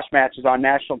squash matches on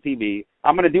national TV.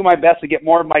 I'm going to do my best to get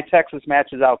more of my Texas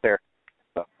matches out there.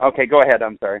 So, okay, go ahead.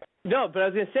 I'm sorry. No, but I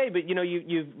was going to say, but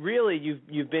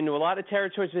you've been to a lot of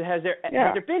territories. But has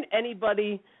there been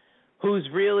anybody who's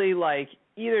really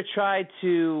either tried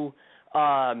to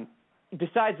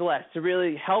besides Les, to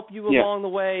really help you along the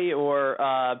way, or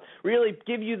really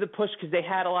give you the push because they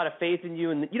had a lot of faith in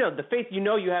you, and the faith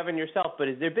you have in yourself? But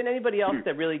has there been anybody else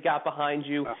that really got behind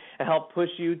you and helped push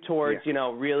you towards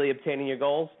really obtaining your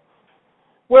goals?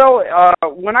 Well,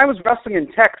 when I was wrestling in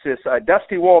Texas,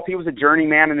 Dusty Wolf, he was a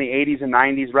journeyman in the 80s and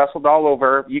 90s, wrestled all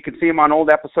over. You can see him on old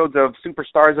episodes of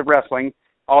Superstars of Wrestling,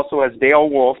 also as Dale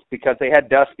Wolf, because they had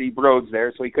Dusty Rhodes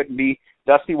there, so he couldn't be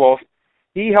Dusty Wolf.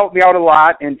 He helped me out a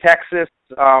lot in Texas,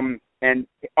 and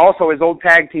also his old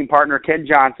tag team partner, Ken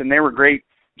Johnson. They were great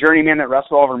journeymen that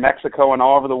wrestled all over Mexico and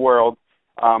all over the world.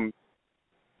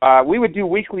 We would do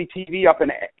weekly TV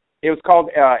it was called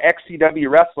XCW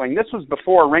Wrestling. This was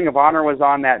before Ring of Honor was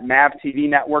on that MAV TV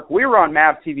network. We were on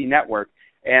MAV TV network,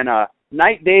 and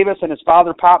Knight Davis and his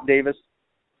father, Pop Davis,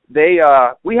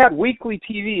 we had weekly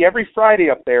TV every Friday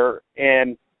up there,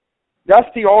 and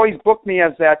Dusty always booked me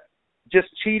as that just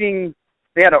cheating.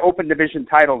 They had an open division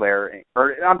title there.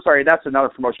 I'm sorry, that's another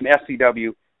promotion, SCW.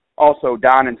 Also,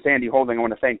 Don and Sandy Holding, I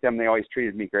want to thank them. They always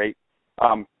treated me great.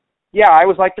 I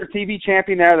was like their TV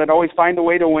champion there that always find a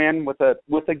way to win with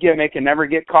a gimmick and never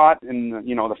get caught. And,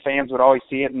 the fans would always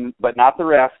see it, but not the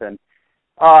ref. And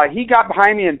he got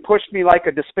behind me and pushed me like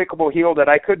a despicable heel that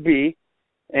I could be.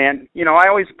 And, I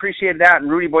always appreciated that. And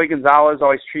Rudy Boy Gonzalez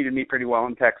always treated me pretty well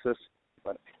in Texas.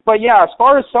 But yeah, as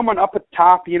far as someone up at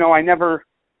top,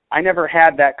 I never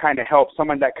had that kind of help,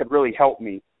 someone that could really help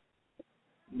me.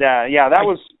 that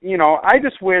was, I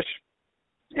just wish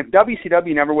if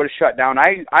WCW never would have shut down,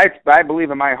 I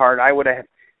believe in my heart I would have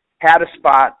had a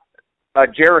spot, a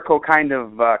Jericho kind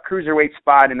of cruiserweight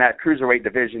spot in that cruiserweight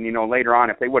division, later on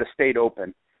if they would have stayed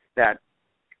open. That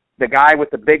the guy with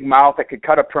the big mouth that could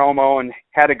cut a promo and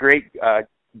had a great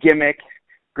gimmick,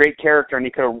 great character, and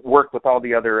he could have worked with all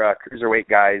the other cruiserweight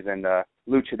guys and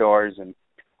luchadors. And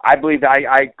I believe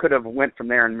I could have went from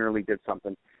there and really did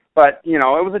something. But, it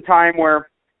was a time where,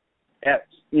 at,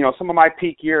 some of my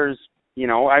peak years,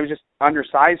 I was just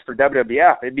undersized for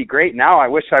WWF. It'd be great now. I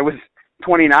wish I was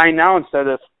 29 now instead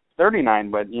of 39,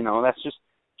 but, that's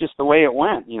just the way it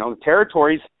went. The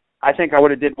territories, I think I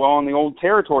would have did well in the old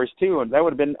territories, too, and that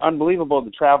would have been unbelievable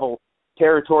to travel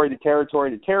territory to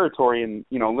territory to territory and,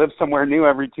 live somewhere new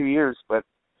every 2 years. But,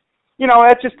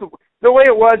 that's just the way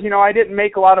it was. I didn't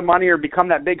make a lot of money or become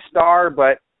that big star,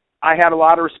 but I had a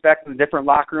lot of respect in the different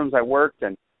locker rooms I worked,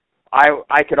 and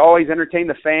I could always entertain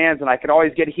the fans, and I could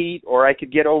always get heat, or I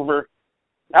could get over.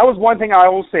 That was one thing I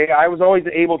will say. I was always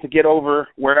able to get over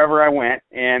wherever I went,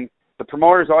 and the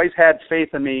promoters always had faith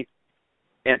in me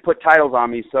and put titles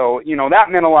on me. So, that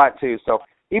meant a lot too. So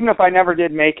even if I never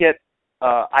did make it,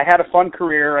 I had a fun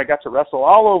career. I got to wrestle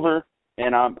all over,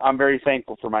 and I'm very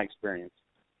thankful for my experience.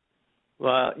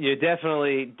 Well, you're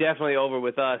definitely over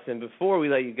with us. And before we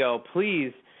let you go,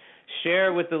 please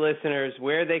share with the listeners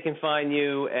where they can find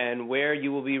you and where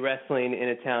you will be wrestling in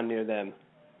a town near them.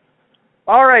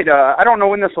 All right. I don't know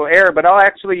when this will air, but I'll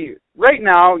actually, right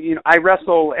now, I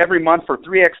wrestle every month for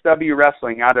 3XW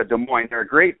Wrestling out of Des Moines. They're a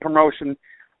great promotion.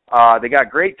 They got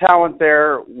great talent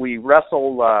there. We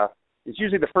wrestle, it's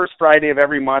usually the first Friday of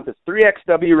every month. It's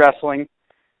 3XW Wrestling.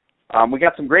 We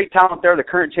got some great talent there. The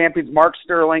current champions, Mark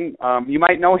Sterling. You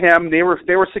might know him. They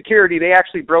were security. They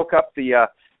actually broke up the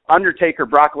Undertaker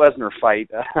Brock Lesnar fight.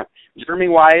 Jeremy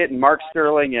Wyatt and Mark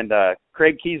Sterling and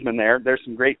Craig Kiesman there. There's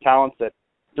some great talents at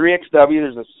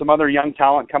 3XW. There's some other young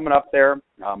talent coming up there.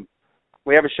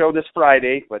 We have a show this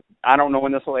Friday, but I don't know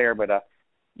when this will air. But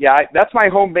that's my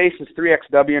home base is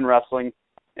 3XW in wrestling,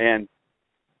 and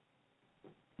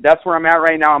that's where I'm at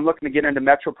right now. I'm looking to get into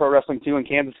Metro Pro Wrestling too in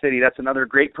Kansas City. That's another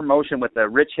great promotion with a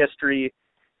rich history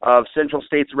of Central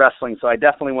States wrestling. So I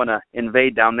definitely want to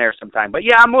invade down there sometime. But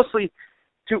I'm mostly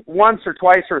once or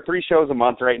twice or 3 shows a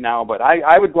month right now. But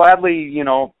I would gladly,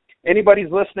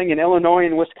 anybody's listening in Illinois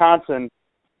and Wisconsin,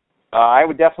 I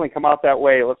would definitely come out that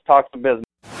way. Let's talk some business.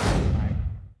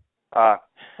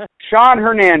 Sean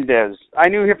Hernandez, I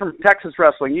knew him from Texas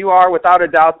Wrestling. You are, without a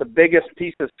doubt, the biggest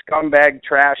piece of scumbag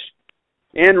trash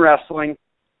in wrestling.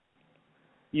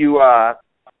 You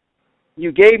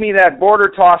gave me that border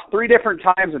toss 3 different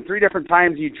times, and 3 different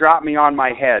times you dropped me on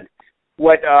my head.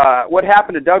 What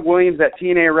happened to Doug Williams at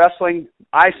TNA Wrestling,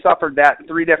 I suffered that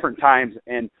 3 different times,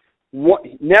 and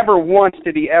never once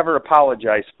did he ever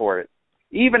apologize for it.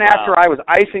 Even after I was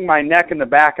icing my neck in the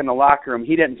back in the locker room,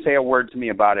 he didn't say a word to me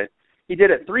about it. He did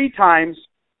it 3 times.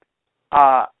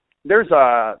 There's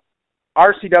a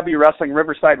RCW Wrestling,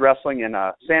 Riverside Wrestling in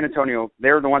San Antonio.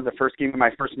 They were the ones that first gave me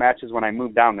my first matches when I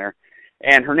moved down there.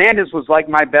 And Hernandez was like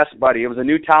my best buddy. It was a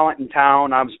new talent in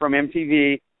town. I was from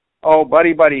MTV. Oh,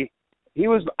 buddy.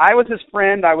 I was his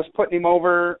friend. I was putting him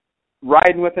over,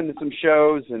 riding with him to some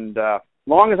shows. And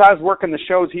long as I was working the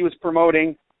shows he was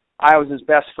promoting, I was his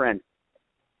best friend.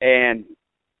 And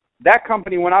that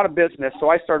company went out of business, so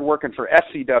I started working for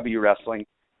SCW Wrestling.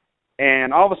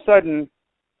 And all of a sudden,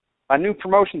 a new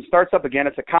promotion starts up again.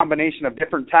 It's a combination of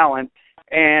different talent.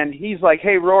 And he's like,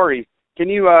 hey, Rory, can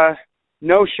you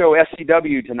no-show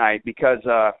SCW tonight because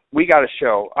we got a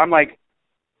show? I'm like,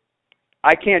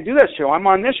 I can't do that show. I'm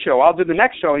on this show. I'll do the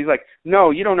next show. He's like, no,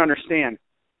 you don't understand.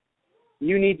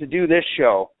 You need to do this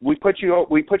show. We put you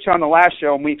on the last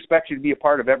show, and we expect you to be a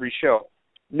part of every show.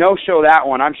 No show that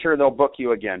one. I'm sure they'll book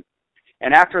you again.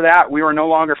 And after that, we were no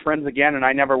longer friends again, and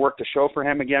I never worked a show for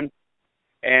him again.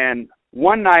 And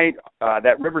one night,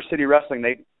 that River City Wrestling,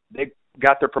 they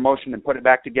got their promotion and put it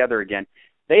back together again.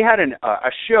 They had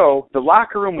a show. The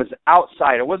locker room was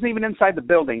outside. It wasn't even inside the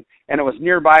building, and it was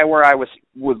nearby where I was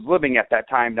living at that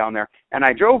time down there. And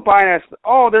I drove by, and I said,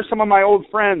 oh, there's some of my old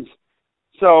friends.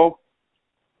 So,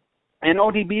 and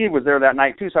ODB was there that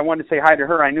night, too, so I wanted to say hi to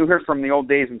her. I knew her from the old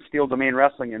days in Steel Domain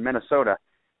Wrestling in Minnesota.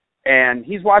 And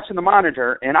he's watching the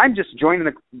monitor, and I'm just joining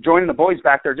the boys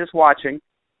back there just watching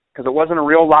because it wasn't a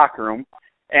real locker room.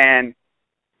 And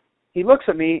he looks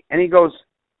at me, and he goes,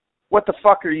 what the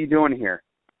fuck are you doing here?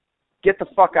 Get the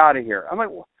fuck out of here. I'm like,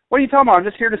 what are you talking about? I'm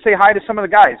just here to say hi to some of the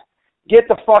guys. Get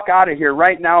the fuck out of here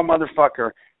right now,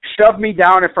 motherfucker. Shoved me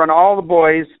down in front of all the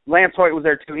boys. Lance Hoyt was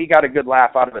there, too. He got a good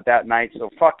laugh out of it that night, so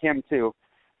fuck him, too.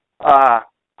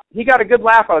 he got a good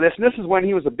laugh out of this, and this is when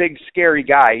he was a big, scary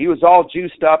guy. He was all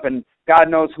juiced up, and God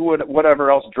knows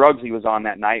whatever else drugs he was on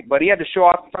that night. But he had to show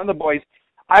off in front of the boys.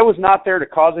 I was not there to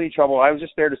cause any trouble. I was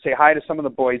just there to say hi to some of the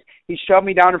boys. He shoved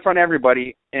me down in front of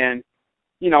everybody, and,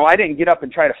 I didn't get up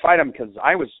and try to fight him because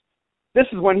this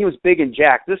is when he was big and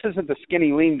jacked. This isn't the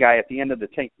skinny, lean guy at the end of the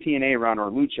TNA run or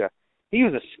Lucha. He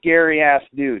was a scary-ass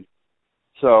dude.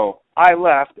 So I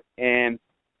left, and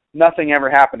nothing ever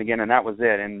happened again, and that was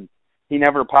it. And he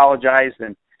never apologized.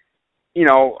 And,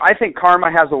 I think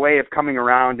karma has a way of coming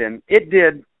around, and it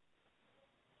did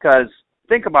because,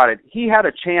 think about it, he had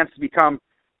a chance to become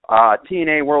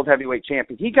TNA World Heavyweight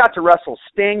Champion. He got to wrestle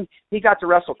Sting. He got to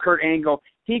wrestle Kurt Angle.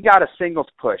 He got a singles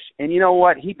push. And you know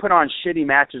what? He put on shitty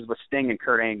matches with Sting and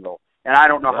Kurt Angle. And I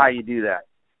don't know how you do that.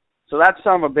 So that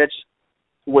son of a bitch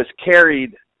was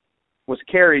carried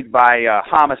by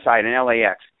Homicide in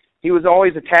LAX. He was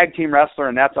always a tag team wrestler,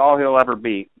 and that's all he'll ever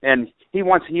be. And he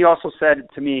also said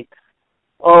to me,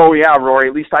 "Oh, yeah, Rory,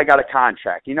 at least I got a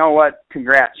contract." You know what?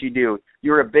 Congrats, you do.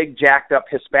 You're a big, jacked-up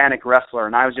Hispanic wrestler,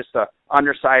 and I was just a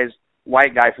undersized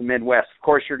white guy from Midwest. Of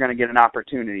course you're going to get an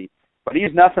opportunity. But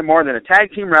he's nothing more than a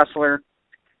tag team wrestler.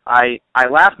 I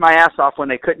laughed my ass off when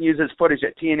they couldn't use his footage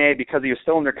at TNA because he was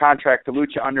still under contract to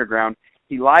Lucha Underground.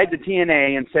 He lied to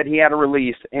TNA and said he had a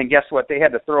release, and guess what? They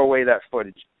had to throw away that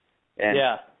footage. And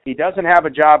he doesn't have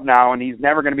a job now, and he's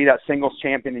never going to be that singles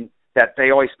champion that they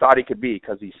always thought he could be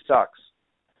because he sucks.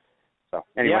 So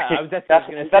anyway,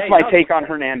 that's my take on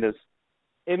Hernandez.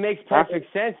 It makes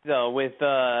perfect sense, though, with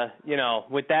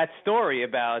with that story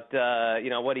about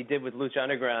what he did with Lucha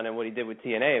Underground and what he did with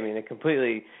TNA. I mean, it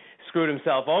completely screwed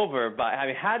himself over. But I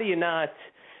mean, how do you not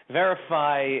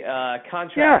verify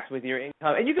contracts with your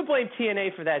income? And you can blame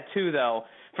TNA for that too, though,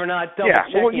 for not double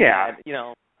checking that.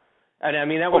 And I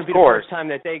mean, that would be the first time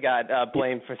that they got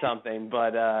blamed for something.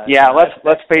 But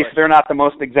let's face it, they're not the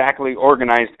most exactly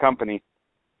organized company.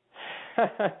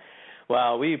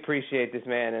 Well, we appreciate this,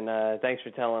 man, and thanks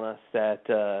for telling us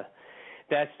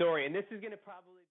that story. And this is going to probably